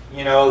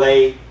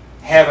they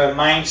have a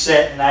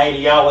mindset and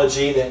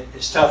ideology that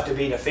is tough to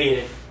be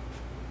defeated.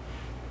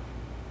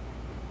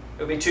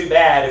 It would be too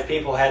bad if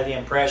people had the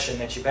impression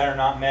that you better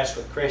not mess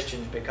with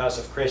Christians because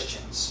of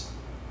Christians.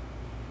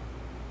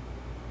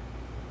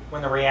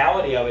 When the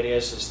reality of it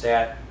is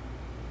that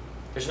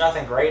there's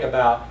nothing great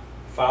about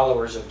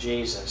followers of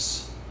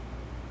Jesus,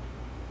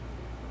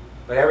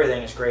 but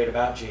everything is great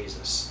about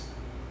Jesus.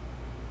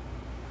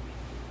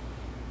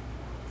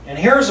 And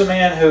here's a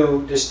man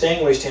who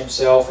distinguished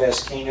himself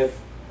as king of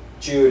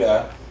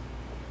Judah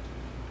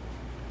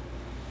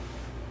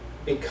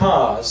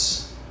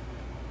because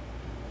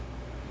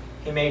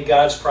he made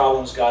God's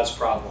problems God's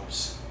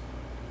problems.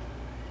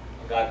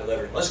 And God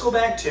delivered him. Let's go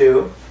back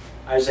to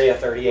Isaiah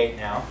 38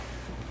 now.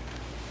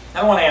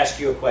 I want to ask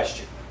you a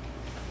question.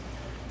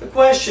 The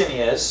question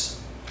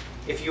is,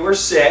 if you were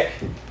sick,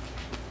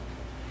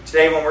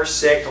 today when we're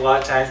sick, a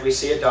lot of times we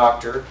see a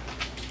doctor.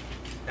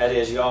 That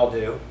is, you all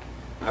do.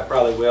 I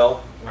probably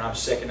will when I'm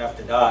sick enough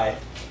to die.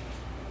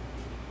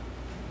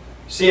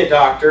 See a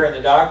doctor, and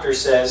the doctor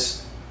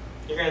says,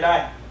 "You're going to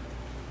die."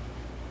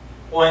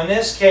 Well, in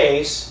this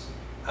case,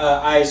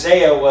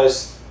 Isaiah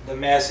was the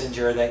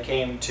messenger that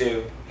came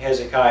to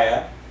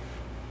Hezekiah.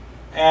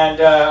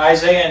 And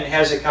Isaiah and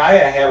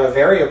Hezekiah have a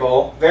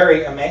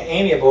very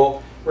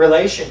amiable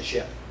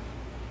relationship.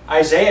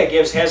 Isaiah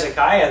gives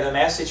Hezekiah the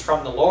message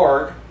from the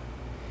Lord,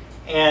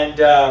 and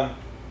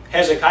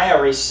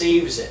Hezekiah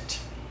receives it.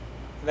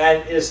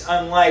 That is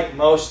unlike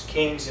most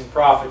kings and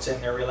prophets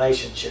in their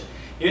relationship.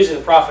 Usually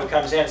the prophet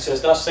comes in and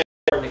says, "Thus saith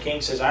the Lord," and the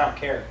king says, I don't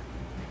care.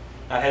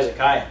 Not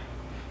Hezekiah.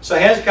 So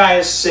Hezekiah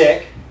is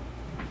sick.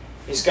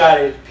 He's got,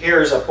 it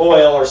appears, a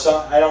boil or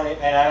something. I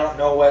don't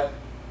know what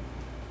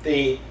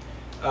the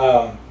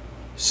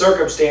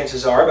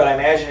circumstances are, but I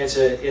imagine it's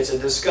a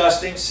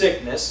disgusting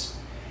sickness,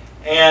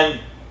 and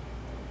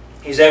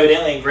he's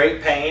evidently in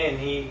great pain.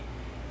 And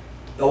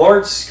the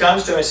Lord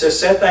comes to him and says,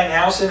 "Set thine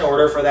house in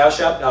order, for thou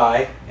shalt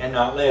die and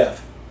not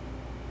live."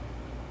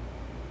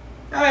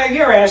 Now, have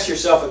you ever asked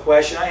yourself a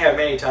question? I have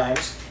many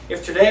times.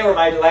 If today were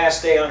my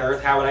last day on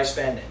earth, how would I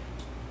spend it?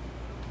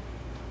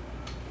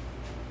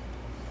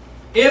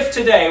 If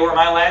today were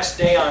my last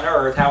day on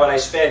earth, how would I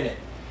spend it?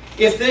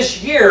 If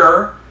this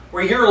year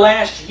were your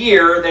last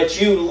year that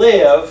you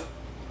live,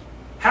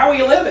 how will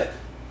you live it?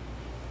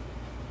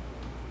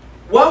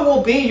 What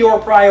will be your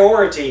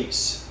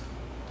priorities?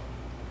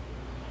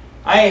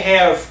 I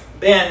have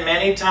been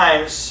many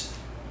times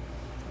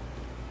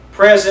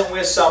present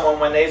with someone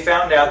when they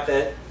found out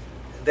that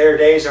their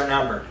days are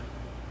numbered.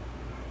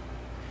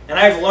 And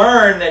I've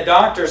learned that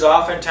doctors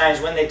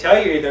oftentimes, when they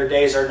tell you their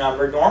days are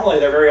numbered, normally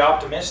they're very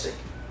optimistic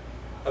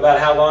about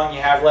how long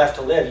you have left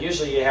to live.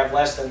 Usually you have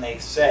less than they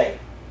say.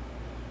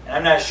 And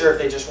I'm not sure if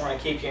they just want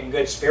to keep you in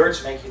good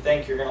spirits, make you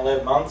think you're going to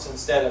live months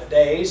instead of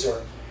days,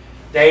 or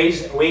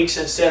weeks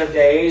instead of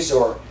days,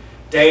 or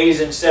days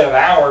instead of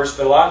hours.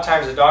 But a lot of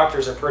times the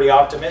doctors are pretty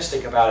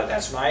optimistic about it.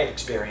 That's my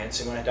experience.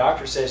 And when a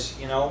doctor says,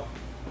 you know,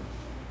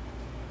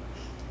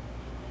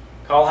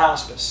 call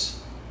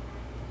hospice,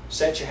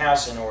 set your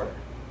house in order.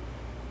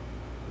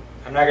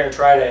 I'm not going to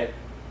try to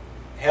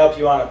help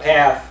you on a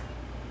path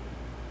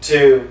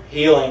to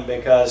healing,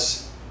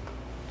 because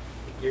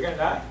you're going to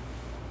die.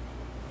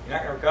 You're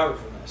not going to recover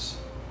from this.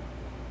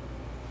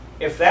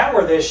 If that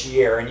were this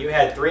year and you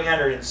had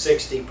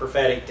 360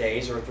 prophetic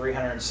days, or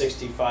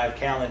 365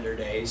 calendar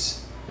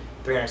days,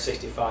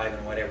 365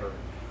 and whatever,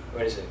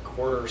 what is it, a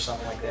quarter or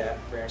something like that,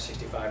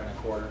 365 and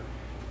a quarter,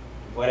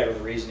 whatever the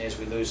reason is,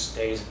 we lose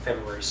days in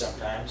February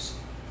sometimes,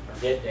 or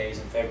get days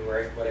in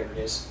February, whatever it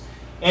is.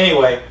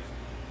 Anyway,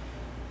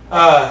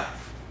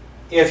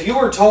 if you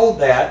were told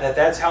that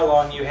that's how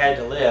long you had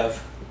to live,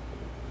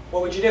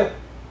 what would you do?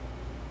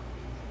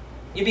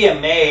 You'd be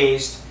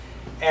amazed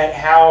at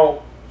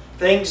how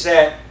things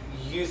that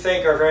you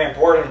think are very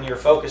important and you're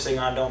focusing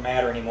on don't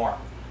matter anymore.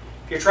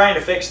 If you're trying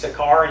to fix the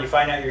car and you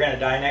find out you're going to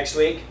die next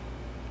week,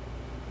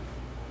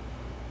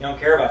 you don't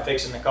care about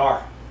fixing the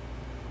car.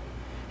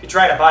 If you're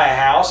trying to buy a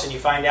house and you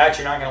find out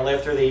you're not going to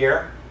live through the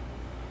year,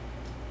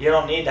 you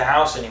don't need the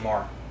house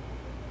anymore.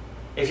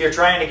 If you're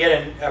trying to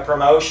get a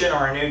promotion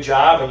or a new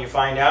job and you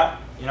find out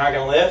you're not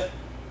going to live,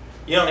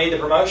 you don't need the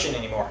promotion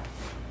anymore.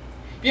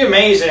 You'd be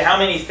amazed at how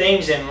many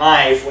things in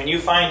life, when you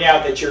find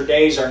out that your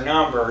days are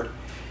numbered,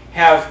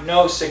 have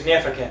no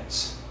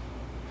significance.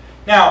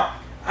 Now,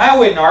 I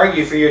wouldn't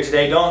argue for you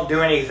today, don't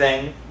do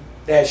anything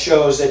that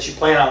shows that you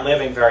plan on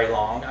living very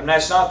long. I mean,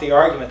 that's not the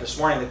argument this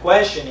morning. The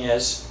question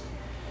is,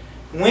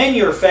 when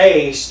you're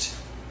faced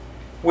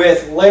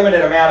with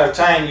limited amount of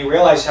time, you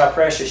realize how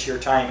precious your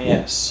time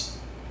is.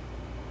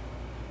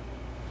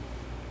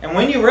 And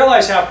when you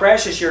realize how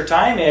precious your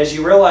time is,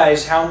 you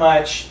realize how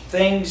much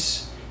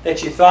things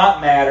that you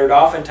thought mattered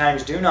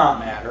oftentimes do not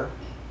matter,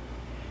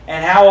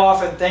 and how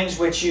often things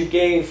which you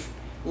gave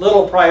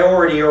little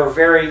priority or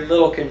very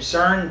little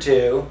concern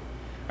to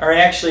are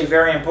actually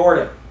very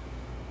important.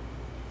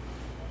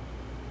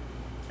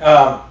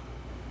 How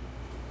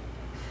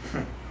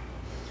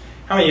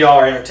many of y'all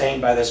are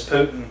entertained by this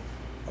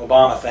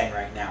Putin-Obama thing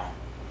right now?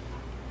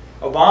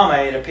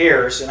 Obama, it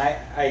appears, and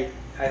I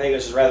think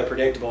this is rather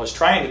predictable, is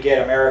trying to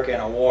get America in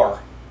a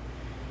war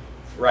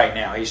right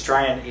now. He's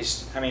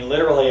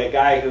literally a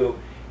guy who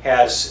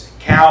has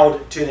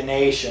cowed to the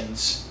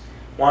nations,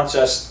 wants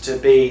us to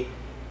be,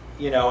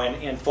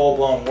 in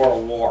full-blown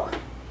world war.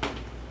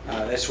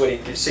 That's what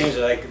it seems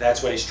like.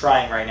 That's what he's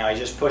trying right now. He's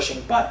just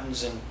pushing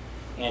buttons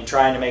and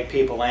trying to make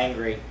people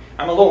angry.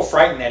 I'm a little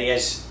frightened that he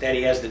has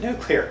the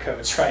nuclear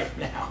codes right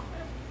now.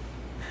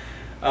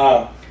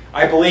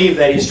 I believe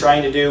that he's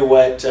trying to do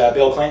what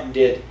Bill Clinton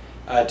did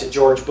to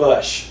George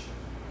Bush,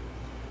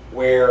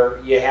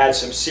 where you had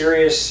some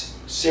serious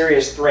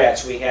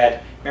threats.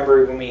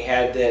 Remember when we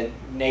had the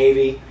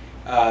Navy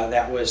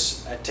that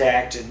was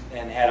attacked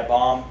and had a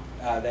bomb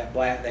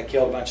that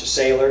killed a bunch of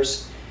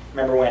sailors?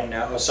 Remember when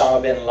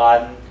Osama bin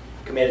Laden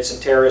committed some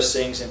terrorist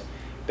things, and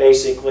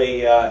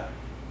basically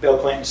Bill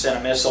Clinton sent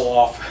a missile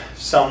off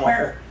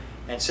somewhere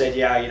and said,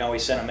 yeah, we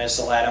sent a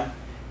missile at him.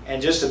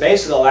 And just to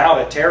basically allow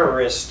a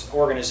terrorist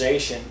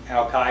organization,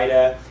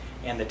 Al-Qaeda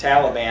and the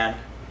Taliban,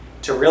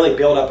 to really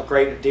build up a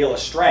great deal of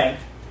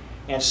strength.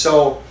 And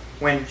so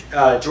when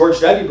George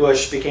W.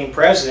 Bush became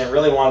president,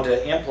 really wanted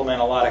to implement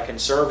a lot of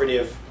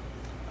conservative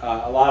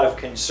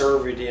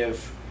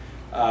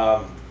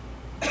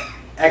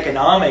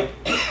economic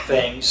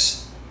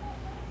things.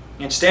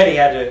 Instead, he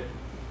had to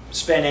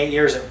spend 8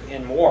 years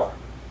in war.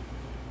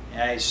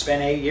 And he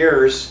spent 8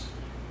 years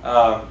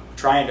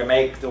trying to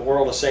make the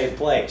world a safe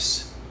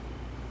place.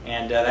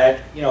 And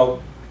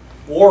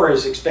war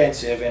is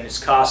expensive and it's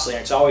costly,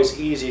 and it's always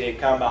easy to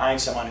come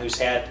behind someone who's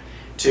had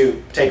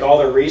to take all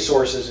their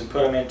resources and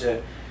put them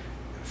into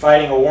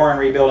fighting a war and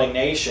rebuilding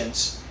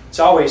nations. It's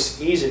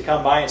always easy to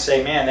come by and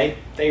say, man,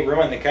 they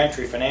ruined the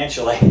country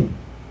financially.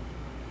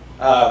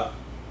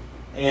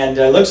 And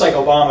it looks like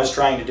Obama's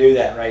trying to do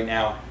that right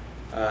now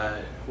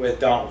with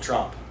Donald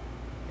Trump.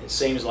 It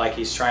seems like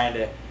he's trying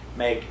to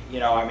make,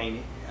 I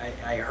mean,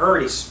 I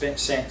heard he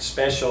sent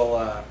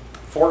special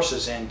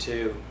forces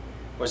into,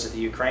 was it the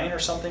Ukraine or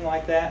something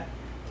like that?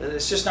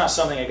 It's just not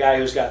something a guy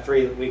who's got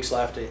 3 weeks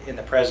left in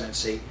the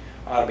presidency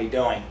ought to be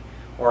doing.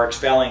 Or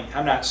expelling,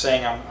 I'm not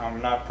saying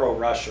I'm not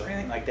pro-Russia or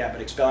anything like that,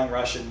 but expelling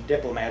Russian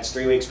diplomats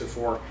 3 weeks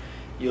before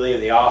you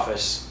leave the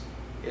office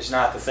is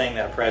not the thing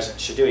that a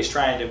president should do. He's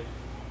trying to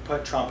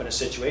put Trump in a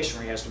situation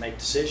where he has to make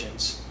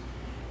decisions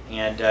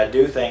and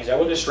do things that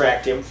will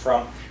distract him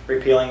from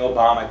repealing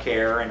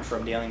Obamacare and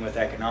from dealing with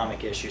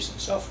economic issues and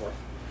so forth.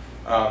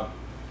 And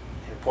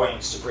appointing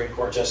Supreme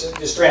Court justice,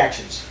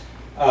 distractions,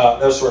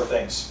 those sort of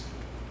things.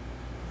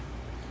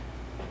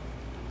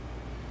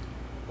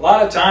 A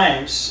lot of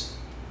times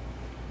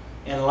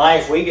in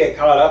life we get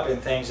caught up in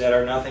things that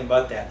are nothing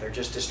but that. They're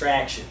just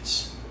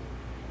distractions.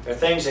 They're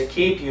things that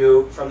keep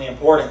you from the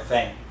important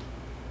thing.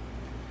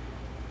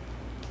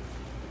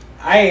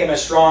 I am a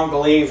strong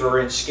believer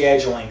in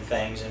scheduling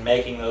things and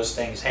making those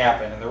things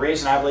happen. And the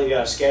reason I believe you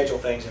got to schedule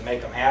things and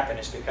make them happen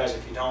is because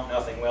if you don't,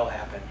 nothing will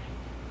happen.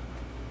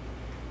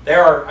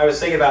 I was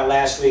thinking about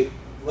last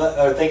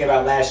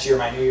year,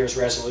 my New Year's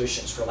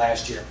resolutions for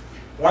last year.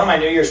 One of my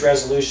New Year's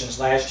resolutions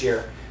last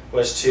year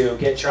was to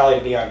get Charlie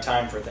to be on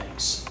time for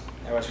things.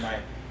 That was my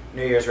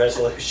New Year's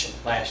resolution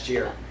last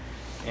year.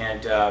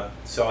 And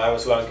so that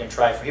was what I was going to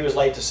try for. He was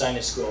late to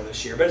Sunday school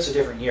this year, but it's a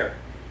different year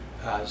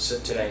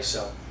today.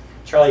 So,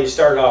 Charlie, you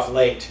started off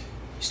late.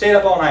 You stayed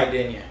up all night,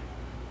 didn't you?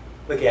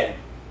 Look at him.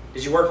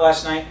 Did you work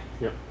last night?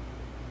 Yep.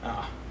 You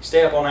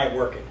stayed up all night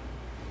working.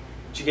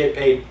 Did you get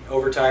paid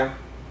overtime?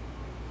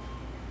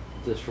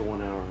 Just for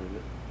 1 hour.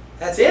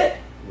 That's it?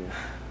 Yeah.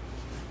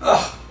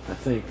 Oh. I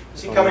think.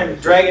 So you come in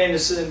dragging into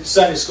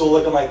Sunday school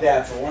looking like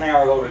that for 1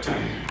 hour of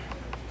overtime.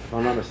 If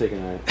I'm not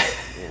mistaken,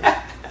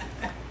 yeah.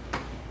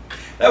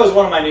 That was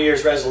one of my New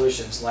Year's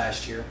resolutions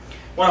last year.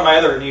 One of my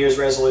other New Year's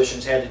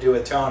resolutions had to do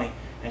with Tony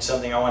and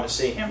something I wanted to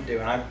see him do.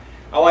 And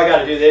all I got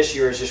to do this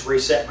year is just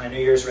reset my New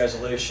Year's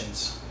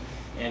resolutions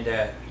and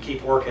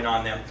keep working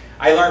on them.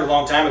 I learned a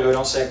long time ago,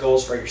 don't set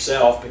goals for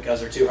yourself because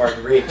they're too hard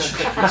to reach.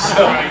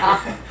 So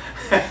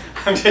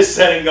I'm just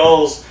setting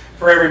goals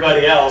for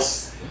everybody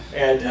else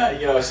and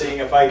seeing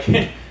if I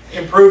can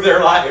improve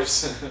their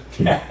lives.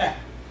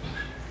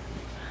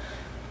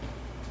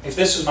 If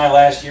this was my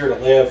last year to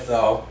live,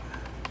 though,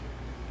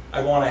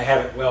 I'd want to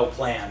have it well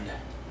planned,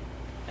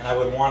 and I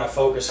would want to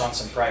focus on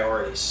some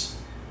priorities.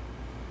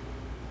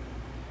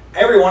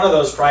 Every one of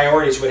those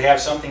priorities would have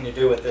something to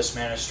do with this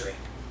ministry.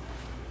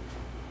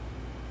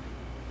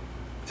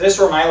 If this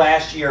were my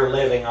last year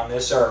living on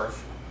this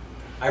earth,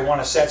 I'd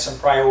want to set some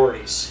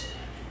priorities,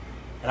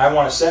 and I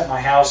want to set my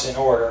house in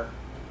order.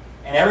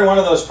 And every one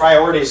of those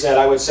priorities that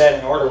I would set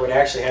in order would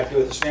actually have to do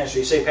with this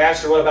ministry. You say,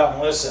 Pastor, what about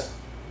Melissa?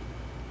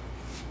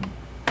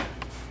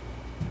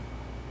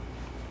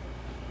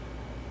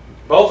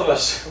 Both of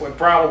us would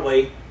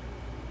probably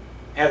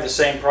have the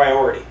same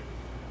priority.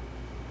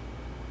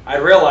 I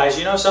realize,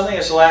 something,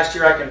 it's the last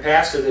year I can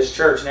pastor this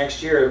church.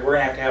 Next year, we're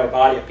going to have a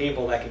body of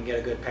people that can get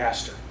a good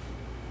pastor.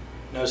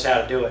 Knows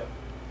how to do it.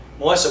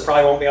 Melissa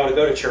probably won't be able to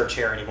go to church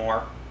here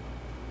anymore.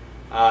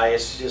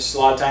 It's just a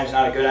lot of times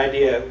not a good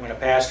idea when a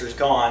pastor's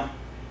gone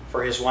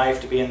for his wife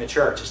to be in the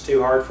church. It's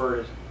too hard for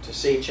her to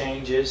see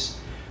changes.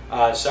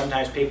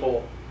 Sometimes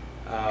people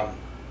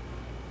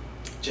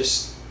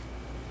just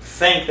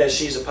think that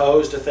she's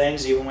opposed to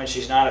things even when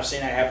she's not. I've seen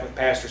that happen with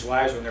pastors'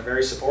 wives when they're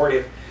very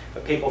supportive,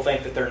 but people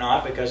think that they're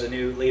not because the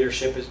new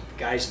leadership is the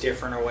guy's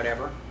different or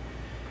whatever.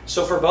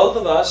 So for both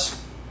of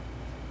us,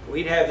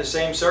 we'd have the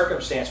same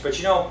circumstance. But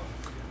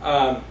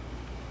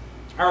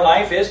our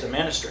life is the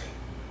ministry,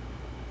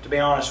 to be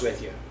honest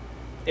with you.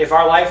 If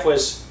our life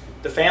was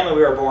the family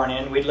we were born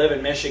in, we'd live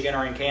in Michigan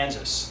or in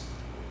Kansas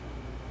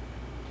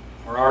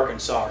or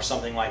Arkansas or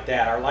something like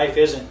that. Our life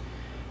isn't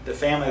the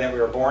family that we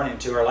were born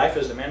into. Our life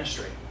is the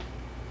ministry.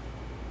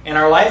 And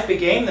our life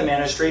became the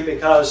ministry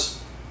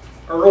because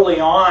early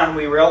on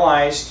we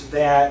realized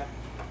that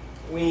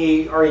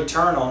we are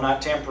eternal,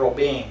 not temporal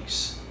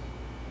beings.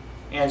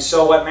 And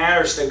so what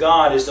matters to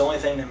God is the only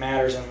thing that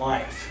matters in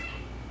life.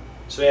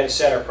 So we had to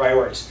set our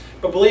priorities.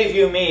 But believe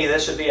you me,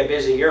 this would be a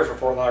busy year for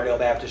Fort Lauderdale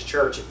Baptist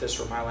Church if this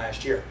were my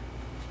last year.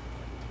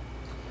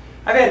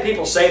 I've had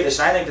people say this,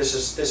 and I think this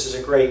is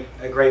a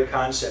great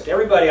concept.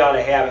 Everybody ought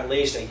to have at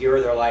least a year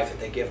of their life that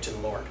they give to the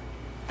Lord.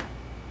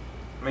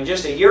 I mean,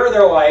 just a year of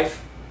their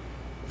life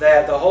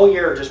that the whole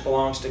year just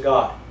belongs to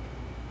God.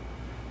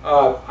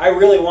 I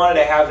really wanted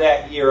to have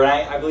that year, and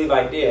I believe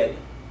I did,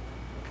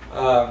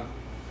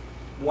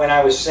 when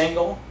I was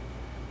single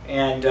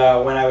and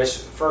when I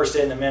was first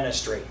in the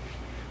ministry.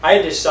 I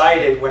had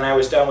decided when I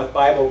was done with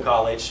Bible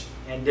college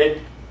and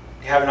didn't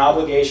have an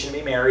obligation to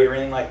be married or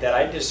anything like that,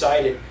 I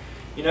decided,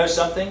 you know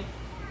something?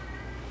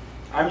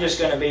 I'm just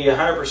going to be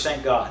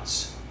 100%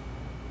 God's.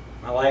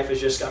 My life is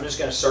just, I'm just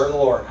going to serve the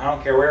Lord. I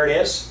don't care where it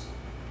is.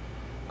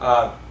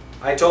 I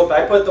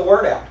put the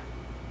word out.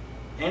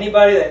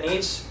 Anybody that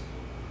needs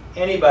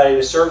anybody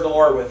to serve the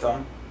Lord with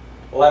them,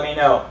 let me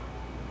know.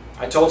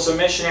 I told some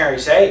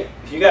missionaries, hey,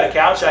 if you got a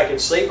couch I could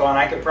sleep on,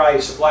 I could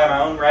probably supply my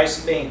own rice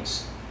and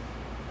beans.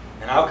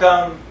 And I'll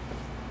come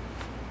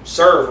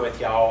serve with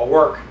you. I'll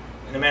work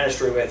in the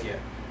ministry with you.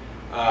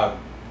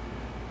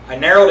 I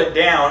narrowed it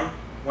down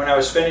when I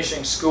was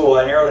finishing school.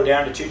 I narrowed it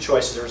down to two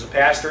choices. There was a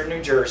pastor in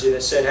New Jersey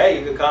that said, hey,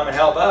 you could come and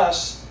help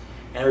us.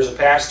 And there was a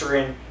pastor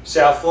in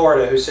South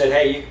Florida who said,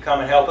 hey, you could come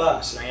and help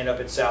us. And I ended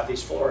up in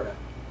Southeast Florida.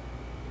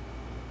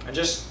 I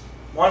just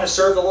wanted to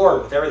serve the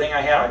Lord with everything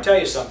I had. I'm going to tell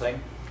you something.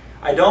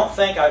 I don't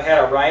think I've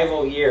had a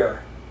rival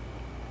year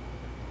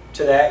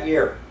to that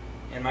year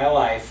in my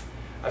life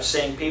of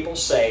seeing people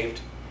saved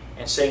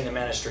and seeing the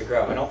ministry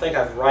grow. I don't think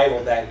I've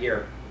rivaled that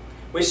year.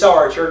 We saw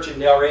our church in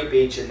Delray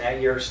Beach in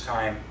that year's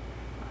time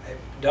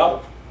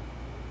double.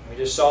 We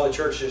just saw the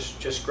church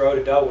just grow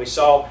to double. We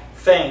saw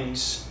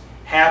things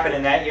happen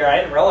in that year. I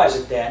didn't realize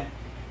it then,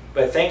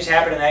 but things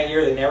happened in that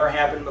year that never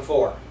happened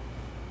before.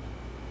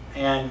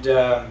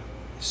 And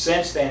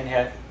since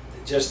then,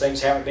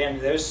 things haven't been.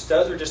 Those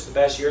were just the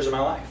best years of my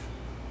life.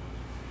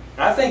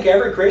 And I think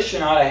every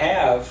Christian ought to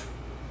have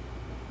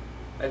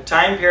a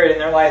time period in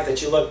their life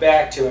that you look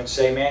back to and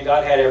say, man,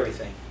 God had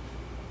everything.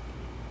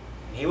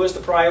 And He was the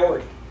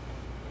priority.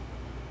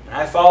 And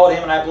I followed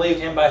Him and I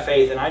believed Him by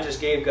faith, and I just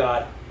gave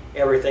God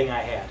everything I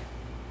had.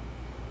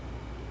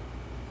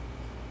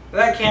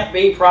 That can't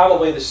be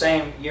probably the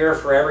same year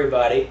for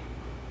everybody.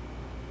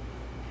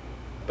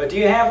 But do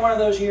you have one of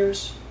those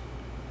years?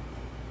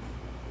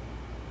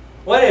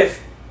 What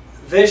if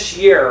this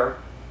year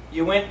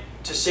you went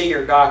to see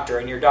your doctor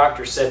and your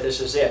doctor said, this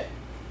is it.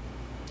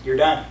 You're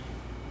done.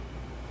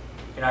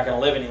 You're not going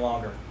to live any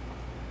longer.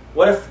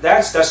 What if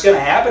that's going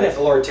to happen if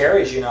the Lord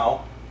tarries, you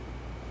know?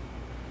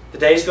 The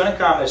day's going to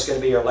come that's going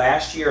to be your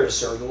last year to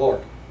serve the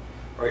Lord.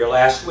 Or your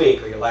last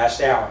week or your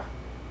last hour.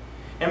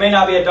 It may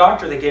not be a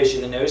doctor that gives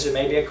you the news. It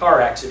may be a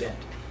car accident.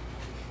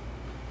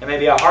 It may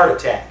be a heart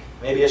attack.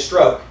 It may be a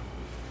stroke.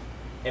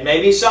 It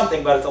may be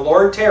something, but if the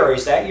Lord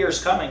tarries, that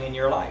year's coming in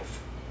your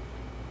life.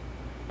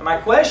 And my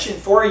question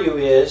for you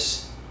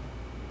is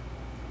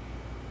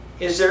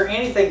there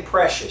anything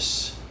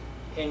precious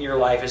in your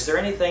life? Is there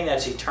anything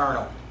that's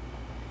eternal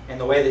in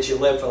the way that you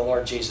live for the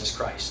Lord Jesus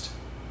Christ?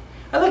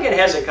 I look at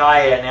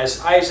Hezekiah, and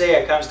as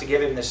Isaiah comes to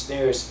give him this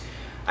news,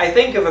 I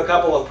think of a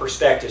couple of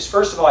perspectives.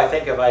 First of all, I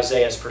think of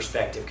Isaiah's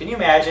perspective. Can you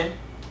imagine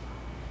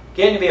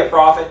getting to be a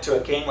prophet to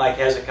a king like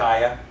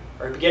Hezekiah,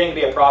 or beginning to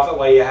be a prophet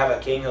while you have a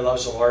king who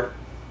loves the Lord?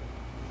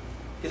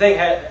 You think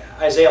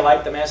Isaiah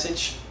liked the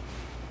message?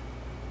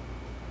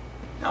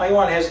 No, he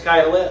wanted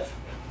Hezekiah to live.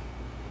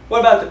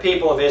 What about the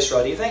people of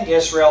Israel? Do you think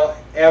Israel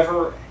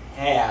ever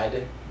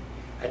had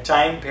a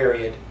time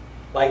period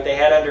like they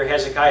had under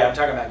Hezekiah? I'm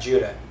talking about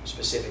Judah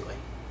specifically.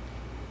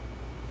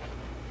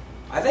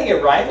 I think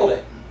it rivaled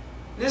it.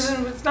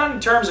 It's not in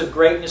terms of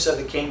greatness of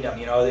the kingdom,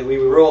 you know, that we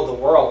ruled the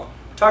world.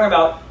 We're talking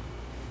about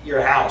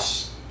your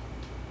house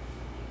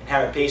and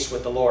having peace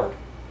with the Lord.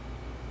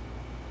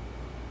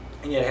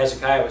 And yet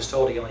Hezekiah was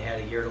told he only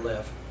had a year to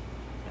live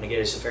and to get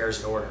his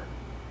affairs in order.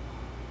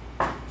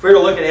 If we were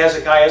to look at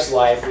Hezekiah's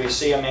life, we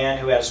see a man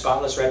who had a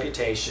spotless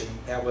reputation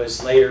that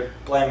was later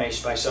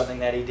blemished by something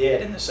that he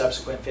did in the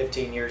subsequent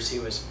 15 years he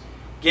was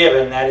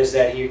given. That is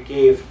that he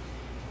gave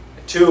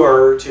a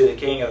tour to the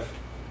king of,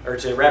 or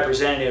to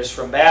representatives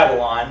from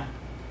Babylon,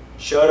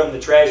 showed them the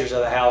treasures of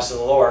the house of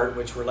the Lord,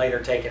 which were later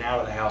taken out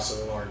of the house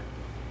of the Lord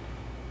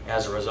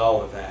as a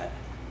result of that.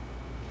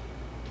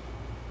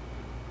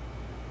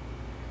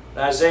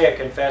 Isaiah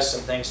confessed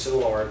some things to the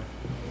Lord.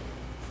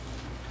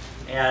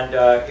 And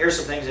here's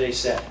some things that he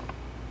said.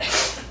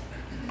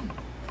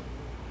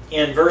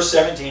 In verse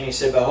 17 he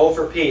said, behold,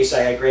 for peace I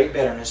had great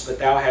bitterness, but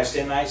thou hast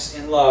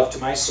in love to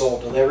my soul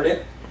delivered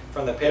it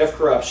from the pit of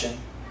corruption,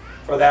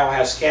 for thou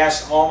hast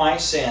cast all my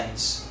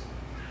sins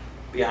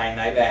behind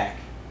thy back.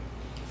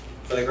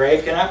 For the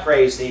grave cannot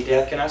praise thee,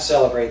 death cannot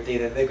celebrate thee,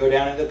 that they go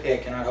down into the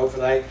pit cannot hope for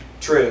thy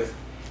truth.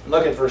 And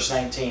look at verse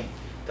 19.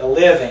 The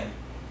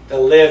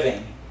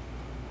living,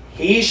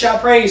 he shall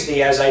praise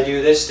thee as I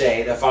do this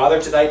day. The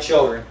father to thy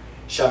children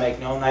shall make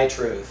known thy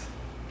truth.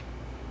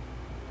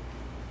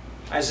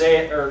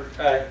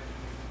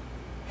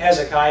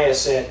 Hezekiah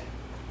said,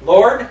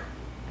 Lord,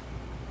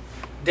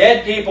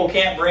 dead people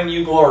can't bring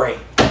you glory.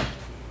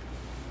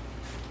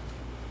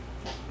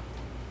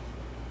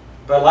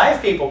 But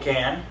live people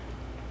can.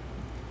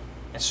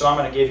 And so I'm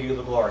going to give you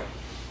the glory.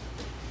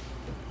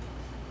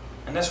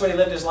 And that's what he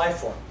lived his life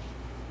for.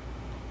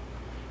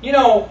 You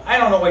know, I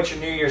don't know what your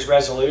New Year's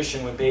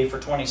resolution would be for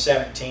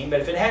 2017, but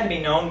if it had to be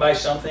known by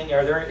something,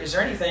 is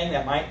there anything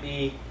that might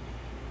be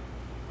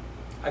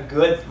a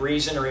good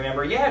reason to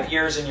remember? You have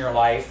years in your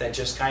life that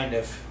just kind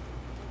of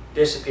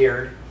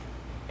disappeared,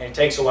 and it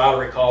takes a while to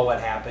recall what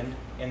happened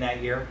in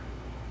that year.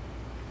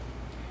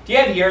 Do you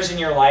have years in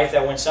your life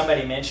that when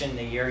somebody mentioned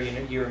the year,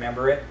 you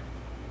remember it?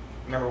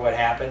 Remember what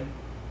happened?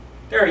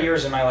 There are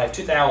years in my life,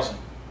 2000,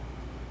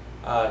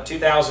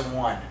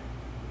 2001.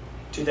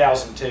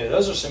 2002.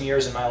 Those are some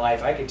years in my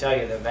life. I can tell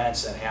you the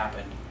events that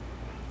happened.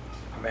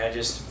 I mean,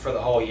 just for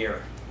the whole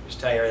year. Just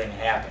tell you everything that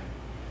happened.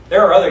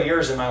 There are other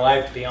years in my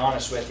life, to be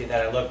honest with you,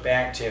 that I look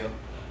back to,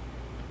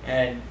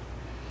 and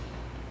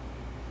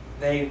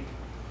they've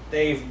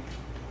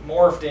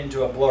morphed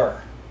into a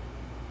blur.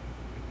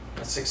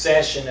 A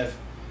succession of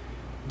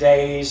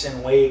days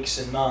and weeks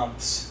and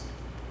months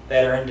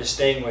that are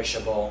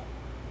indistinguishable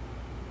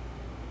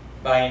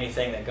by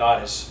anything that God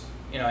has,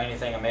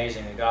 anything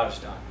amazing that God has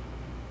done.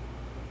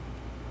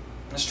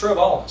 That's true of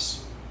all of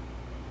us.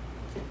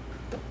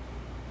 It'd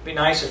be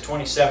nice if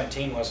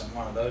 2017 wasn't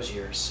one of those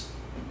years.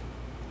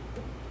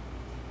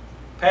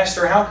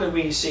 Pastor, how could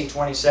we see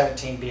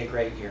 2017 be a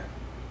great year?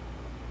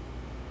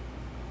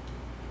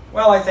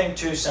 Well, I think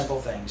two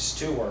simple things,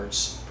 two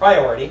words.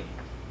 Priority.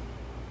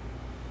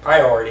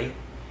 Priority.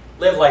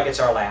 Live like it's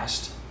our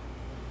last.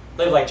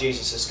 Live like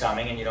Jesus is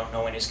coming and you don't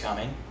know when He's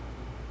coming.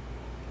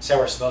 That's how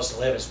we're supposed to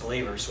live as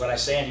believers. What I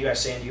say unto you, I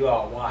say unto you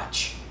all,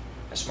 watch.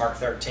 That's Mark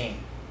 13.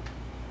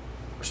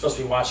 We're supposed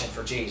to be watching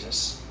for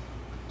Jesus.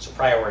 So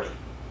priority.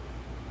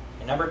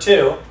 And number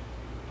two,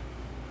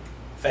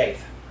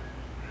 faith.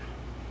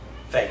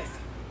 Faith.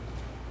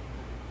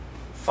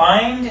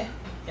 Find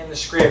in the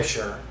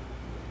Scripture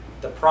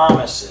the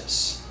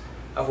promises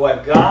of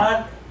what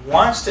God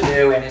wants to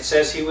do, and it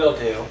says He will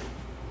do,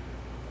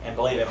 and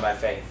believe Him by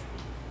faith.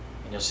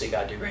 And you'll see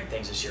God do great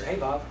things this year. Hey,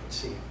 Bob, let's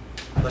see.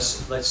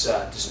 Let's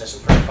dismiss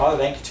with prayer. Father,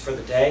 thank you for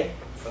the day,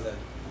 for the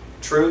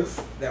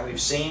truth that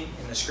we've seen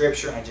in the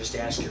Scripture, and I just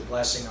ask your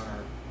blessing on our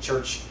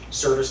church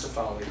service to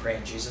follow. We pray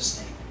in Jesus'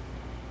 name.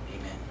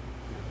 Amen.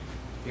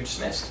 You're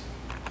dismissed.